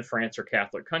Spain and France are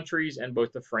Catholic countries, and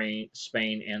both the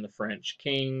Spain and the French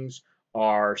kings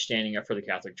are standing up for the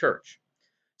Catholic Church.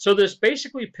 So this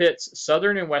basically pits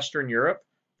Southern and Western Europe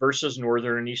versus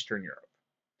Northern and Eastern Europe,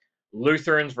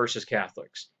 Lutherans versus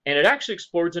Catholics, and it actually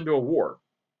explodes into a war.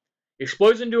 It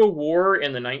explodes into a war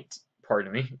in the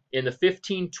in the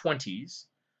 1520s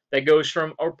that goes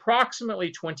from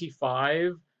approximately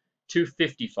 25 to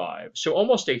 55. So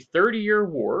almost a 30-year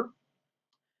war,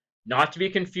 not to be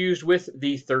confused with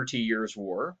the 30 Years'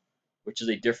 War, which is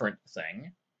a different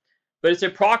thing. But it's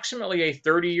approximately a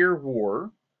 30-year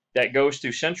war that goes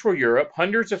through Central Europe.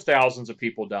 Hundreds of thousands of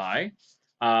people die.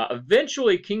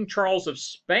 Eventually, King Charles of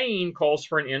Spain calls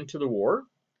for an end to the war,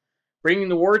 bringing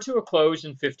the war to a close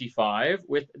in 55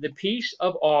 with the Peace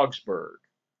of Augsburg.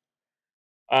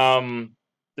 The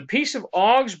Peace of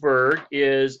Augsburg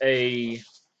is a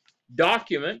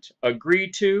document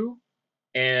agreed to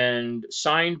and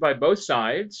signed by both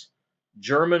sides,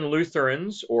 German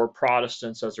Lutherans, or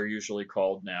Protestants as they're usually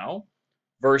called now,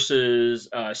 versus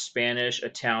Spanish,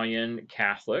 Italian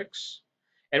Catholics.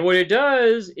 And what it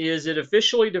does is it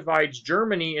officially divides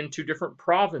Germany into different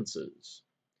provinces.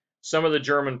 Some of the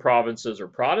German provinces are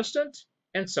Protestant,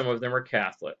 and some of them are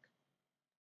Catholic,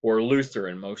 or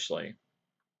Lutheran mostly.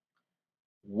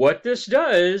 What this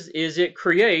does is it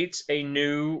creates a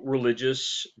new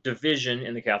religious division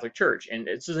in the Catholic Church. And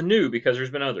this is a new because there's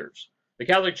been others. The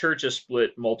Catholic Church has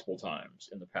split multiple times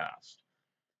in the past.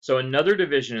 So another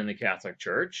division in the Catholic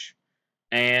Church,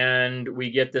 and we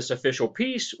get this official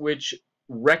peace which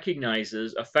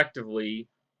recognizes effectively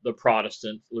the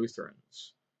Protestant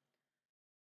Lutherans.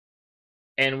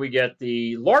 And we get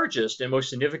the largest and most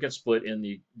significant split in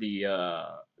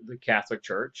the Catholic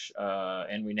Church,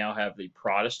 and we now have the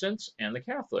Protestants and the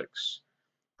Catholics.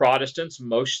 Protestants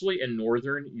mostly in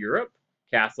Northern Europe,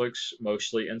 Catholics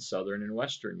mostly in Southern and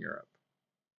Western Europe.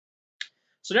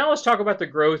 So now let's talk about the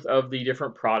growth of the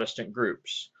different Protestant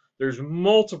groups. There's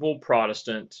multiple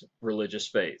Protestant religious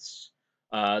faiths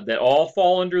that all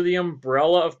fall under the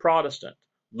umbrella of Protestant.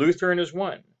 Lutheran is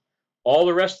one. All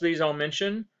the rest of these I'll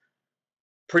mention,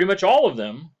 pretty much all of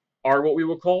them are what we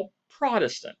would call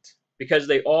Protestant, because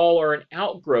they all are an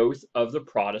outgrowth of the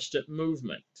Protestant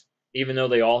movement, even though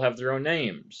they all have their own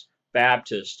names.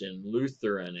 Baptist and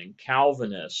Lutheran and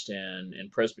Calvinist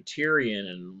and Presbyterian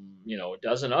and a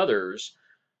dozen others,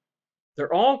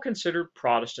 they're all considered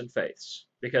Protestant faiths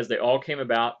because they all came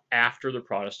about after the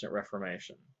Protestant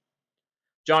Reformation.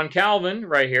 John Calvin,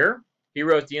 right here, he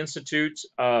wrote the Institutes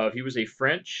of, he was a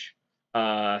French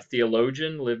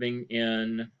theologian living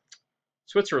in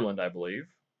Switzerland, I believe.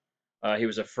 He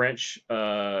was a French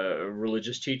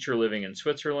religious teacher living in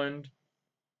Switzerland.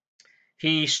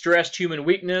 He stressed human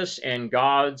weakness and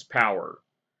God's power.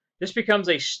 This becomes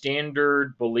a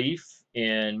standard belief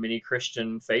in many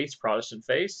Christian faiths, Protestant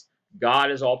faiths.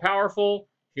 God is all-powerful,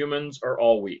 humans are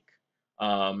all weak,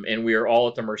 and we are all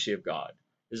at the mercy of God.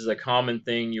 This is a common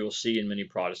thing you will see in many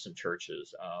Protestant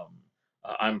churches.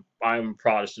 I'm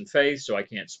Protestant faith, so I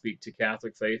can't speak to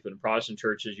Catholic faith, but in Protestant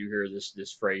churches you hear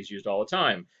this phrase used all the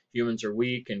time. Humans are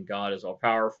weak and God is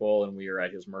all-powerful and we are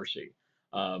at his mercy.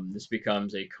 This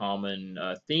becomes a common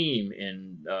theme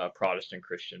in Protestant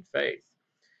Christian faith.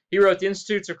 He wrote the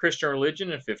Institutes of Christian Religion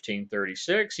in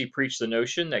 1536. He preached the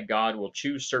notion that God will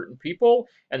choose certain people,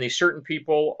 and these certain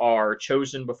people are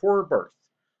chosen before birth,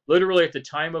 literally at the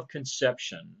time of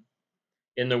conception.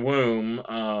 In the womb,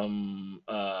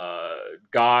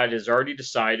 God has already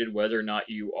decided whether or not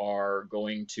you are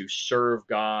going to serve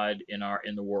God in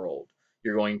the world.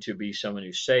 You're going to be someone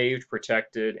who's saved,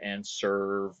 protected, and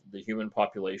serve the human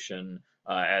population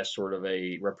as sort of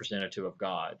a representative of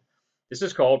God. This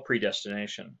is called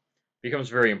predestination. It becomes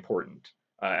very important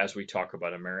as we talk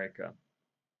about America.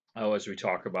 As we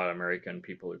talk about American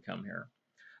people who come here.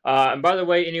 And by the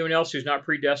way, anyone else who's not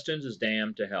predestined is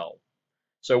damned to hell.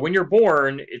 So when you're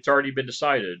born, it's already been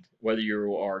decided whether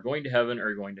you are going to heaven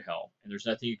or going to hell. And there's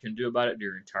nothing you can do about it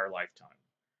your entire lifetime.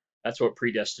 That's what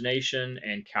predestination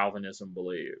and Calvinism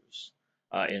believes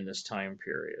in this time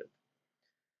period.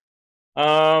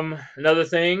 Another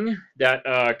thing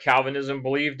that Calvinism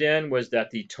believed in was that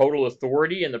the total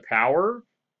authority and the power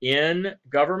in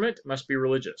government must be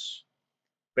religious.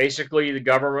 Basically, the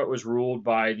government was ruled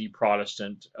by the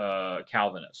Protestant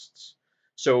Calvinists.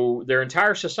 So their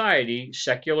entire society,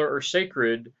 secular or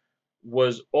sacred,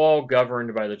 was all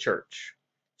governed by the church.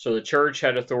 So the church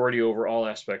had authority over all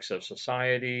aspects of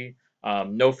society.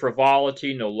 No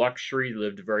frivolity, no luxury. They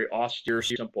lived a very austere,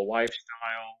 simple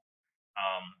lifestyle.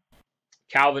 Um,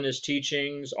 Calvinist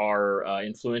teachings are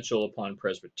influential upon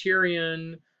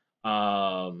Presbyterian,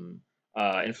 um,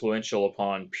 influential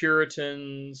upon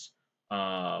Puritans,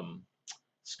 um,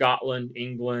 Scotland,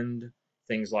 England,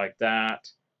 things like that.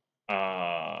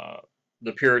 Uh,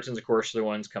 the Puritans, of course, are the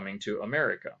ones coming to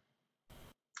America.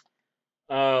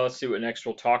 Let's see what next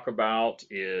we'll talk about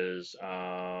is.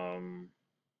 Oh,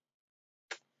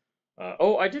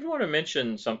 I did want to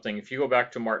mention something. If you go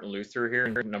back to Martin Luther here,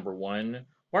 number one,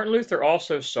 Martin Luther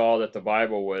also saw that the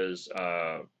Bible was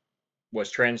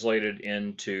translated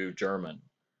into German.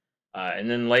 And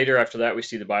then later after that, we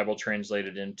see the Bible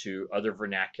translated into other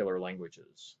vernacular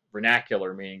languages.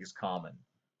 Vernacular meaning is common,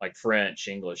 like French,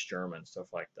 English, German, stuff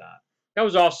like that. That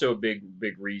was also a big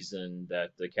reason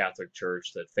that the Catholic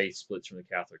Church, that faith splits from the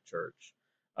Catholic Church.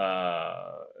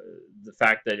 Uh, the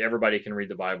fact that everybody can read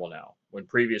the Bible now, when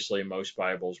previously most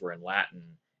Bibles were in Latin,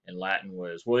 and Latin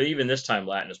was, well, even this time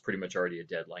Latin is pretty much already a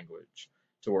dead language,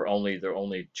 to where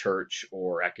only church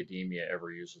or academia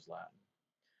ever uses Latin.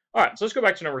 All right, so let's go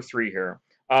back to number 3 here.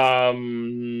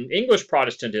 English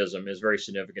Protestantism is very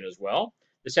significant as well.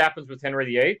 This happens with Henry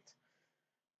VIII.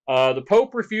 The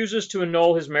Pope refuses to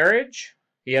annul his marriage.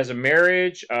 He has a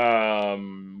marriage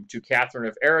to Catherine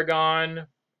of Aragon.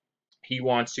 He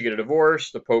wants to get a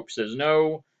divorce. The Pope says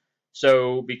no.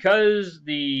 So because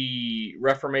the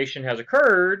Reformation has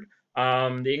occurred,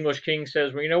 the English king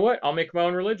says, well, you know what? I'll make my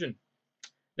own religion.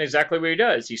 And exactly what he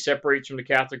does. He separates from the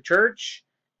Catholic Church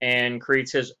and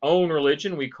creates his own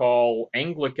religion we call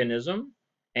Anglicanism.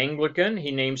 Anglican,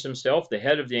 he names himself the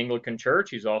head of the Anglican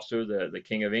Church. He's also the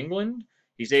King of England.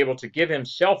 He's able to give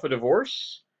himself a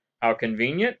divorce. How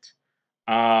convenient.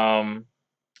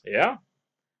 Yeah.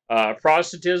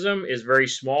 Protestantism is very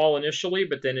small initially,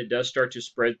 but then it does start to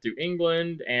spread through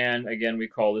England. And again, we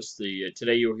call this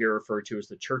today you'll hear referred to as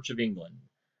the Church of England,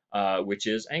 which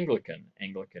is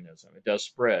Anglicanism. It does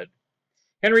spread.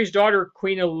 Henry's daughter,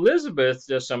 Queen Elizabeth,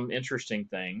 does some interesting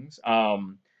things.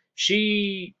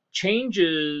 She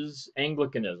changes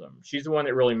Anglicanism. She's the one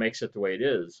that really makes it the way it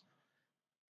is.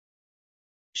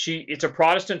 It's a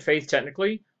Protestant faith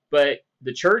technically, but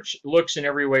the church looks in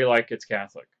every way like it's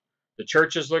Catholic. The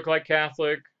churches look like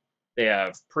Catholic. They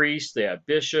have priests. They have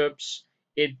bishops.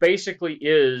 It basically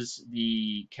is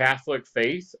the Catholic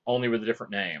faith, only with a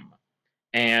different name.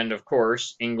 And of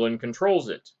course, England controls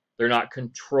it. They're not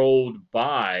controlled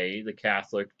by the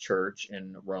Catholic Church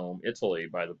in Rome, Italy,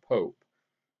 by the Pope.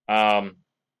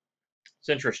 It's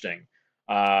interesting.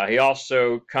 He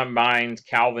also combines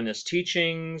Calvinist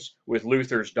teachings with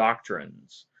Luther's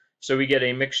doctrines. So we get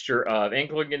a mixture of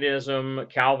Anglicanism,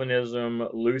 Calvinism,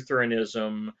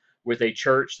 Lutheranism, with a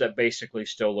church that basically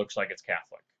still looks like it's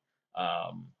Catholic.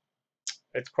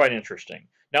 It's quite interesting.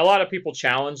 Now, a lot of people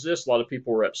challenge this. A lot of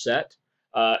people were upset.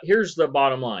 Here's the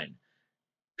bottom line.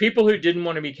 People who didn't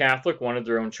want to be Catholic wanted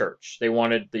their own church. They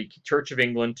wanted the Church of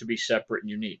England to be separate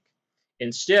and unique.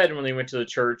 Instead, when they went to the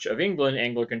Church of England,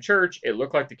 Anglican Church, it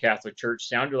looked like the Catholic Church,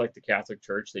 sounded like the Catholic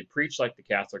Church. They preached like the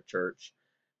Catholic Church,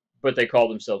 but they called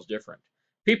themselves different.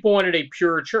 People wanted a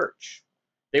pure church.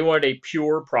 They wanted a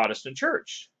pure Protestant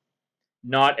church,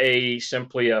 not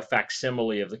simply a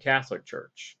facsimile of the Catholic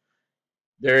Church.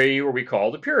 They were what we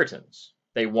call the Puritans.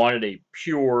 They wanted a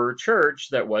pure church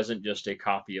that wasn't just a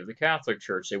copy of the Catholic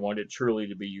Church. They wanted it truly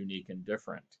to be unique and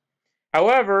different.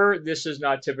 However, this is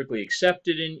not typically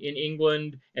accepted in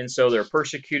England, and so they're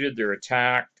persecuted, they're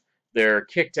attacked, they're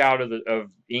kicked out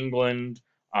of England.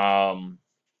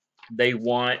 They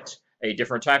want a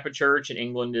different type of church, and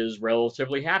England is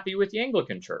relatively happy with the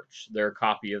Anglican Church, their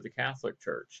copy of the Catholic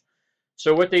Church.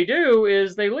 So what they do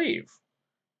is they leave.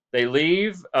 They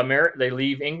leave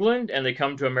England and they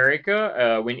come to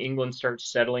America when England starts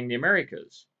settling the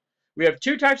Americas. We have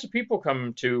two types of people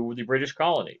come to the British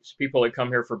colonies. People that come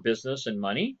here for business and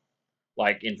money,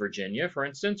 like in Virginia, for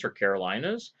instance, or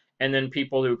Carolinas, and then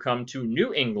people who come to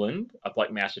New England, up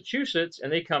like Massachusetts,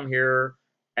 and they come here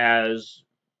as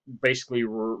basically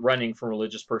running from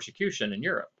religious persecution in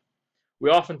Europe. We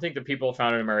often think that people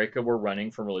found in America were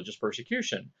running from religious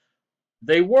persecution.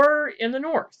 They were in the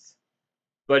North.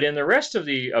 But in the rest of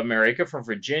the America, from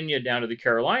Virginia down to the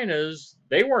Carolinas,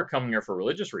 they weren't coming here for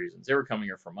religious reasons. They were coming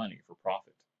here for money, for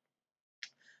profit.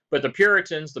 But the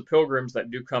Puritans, the Pilgrims that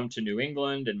do come to New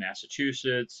England and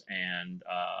Massachusetts and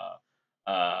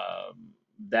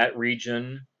that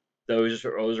region, those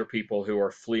are people who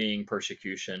are fleeing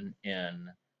persecution in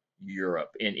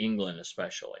Europe, in England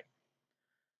especially.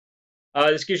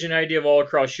 This gives you an idea of all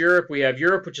across Europe. We have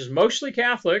Europe, which is mostly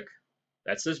Catholic.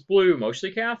 That's this blue,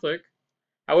 mostly Catholic.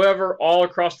 However, all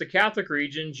across the Catholic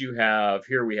regions, we have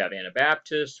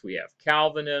Anabaptists, we have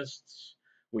Calvinists,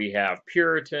 we have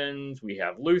Puritans, we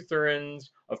have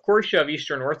Lutherans. Of course, you have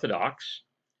Eastern Orthodox,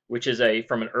 which is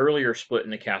from an earlier split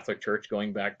in the Catholic Church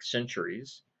going back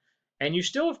centuries. And you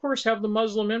still, of course, have the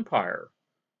Muslim Empire,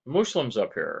 Muslims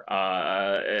up here,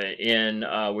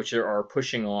 which are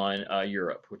pushing on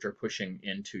Europe, which are pushing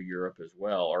into Europe as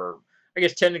well. Or I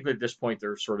guess technically at this point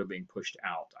they're sort of being pushed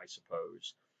out, I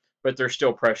suppose, but there's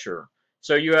still pressure.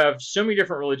 So you have so many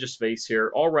different religious faiths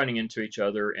here, all running into each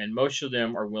other, and most of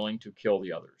them are willing to kill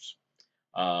the others.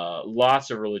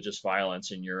 Lots of religious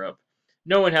violence in Europe.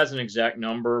 No one has an exact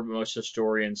number, but most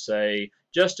historians say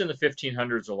just in the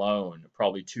 1500s alone,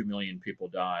 probably 2 million people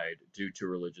died due to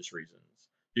religious reasons,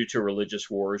 due to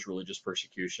religious wars, religious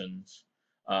persecutions,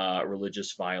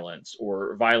 religious violence,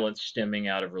 or violence stemming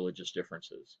out of religious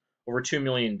differences. Over 2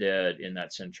 million dead in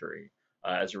that century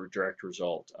as a direct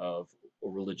result of a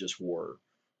religious war,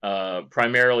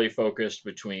 primarily focused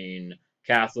between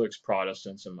Catholics,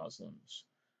 Protestants, and Muslims.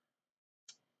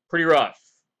 Pretty rough.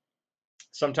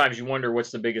 Sometimes you wonder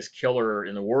what's the biggest killer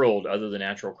in the world other than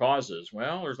natural causes.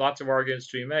 Well, there's lots of arguments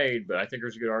to be made, but I think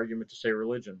there's a good argument to say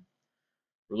religion.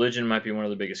 Religion might be one of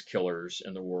the biggest killers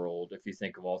in the world if you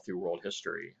think of all through world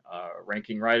history,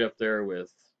 ranking right up there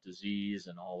with disease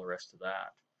and all the rest of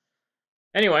that.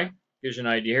 Anyway, here's an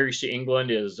idea. Here you see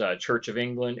England is Church of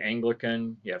England,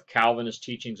 Anglican. You have Calvinist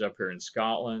teachings up here in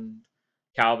Scotland,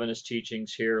 Calvinist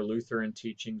teachings here, Lutheran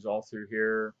teachings all through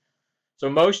here. So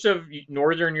most of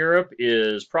Northern Europe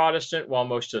is Protestant, while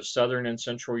most of Southern and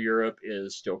Central Europe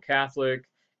is still Catholic.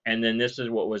 And then this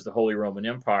is what was the Holy Roman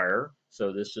Empire.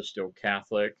 So this is still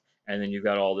Catholic. And then you've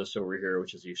got all this over here,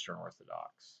 which is Eastern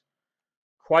Orthodox.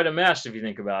 Quite a mess if you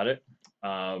think about it.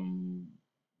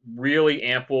 Really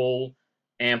ample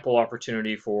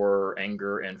opportunity for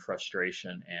anger and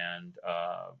frustration and,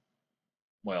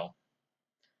 well,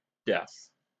 death.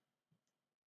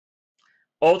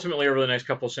 Ultimately, over the next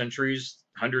couple of centuries,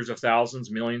 hundreds of thousands,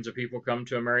 millions of people come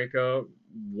to America.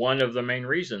 One of the main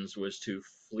reasons was to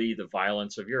flee the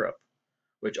violence of Europe,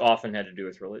 which often had to do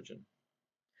with religion.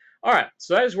 All right,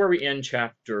 so that is where we end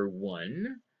chapter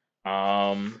 1.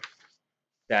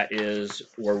 That is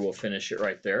where we'll finish it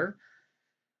right there.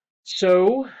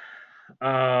 So,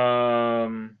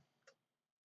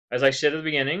 as I said at the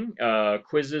beginning,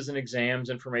 quizzes and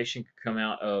exams information can come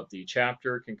out of the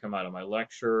chapter, can come out of my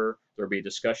lecture. There'll be a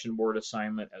discussion board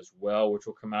assignment as well, which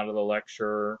will come out of the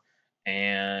lecture.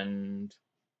 And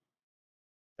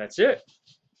that's it.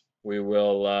 We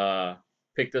will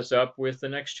pick this up with the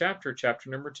next chapter, chapter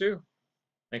number 2.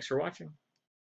 Thanks for watching.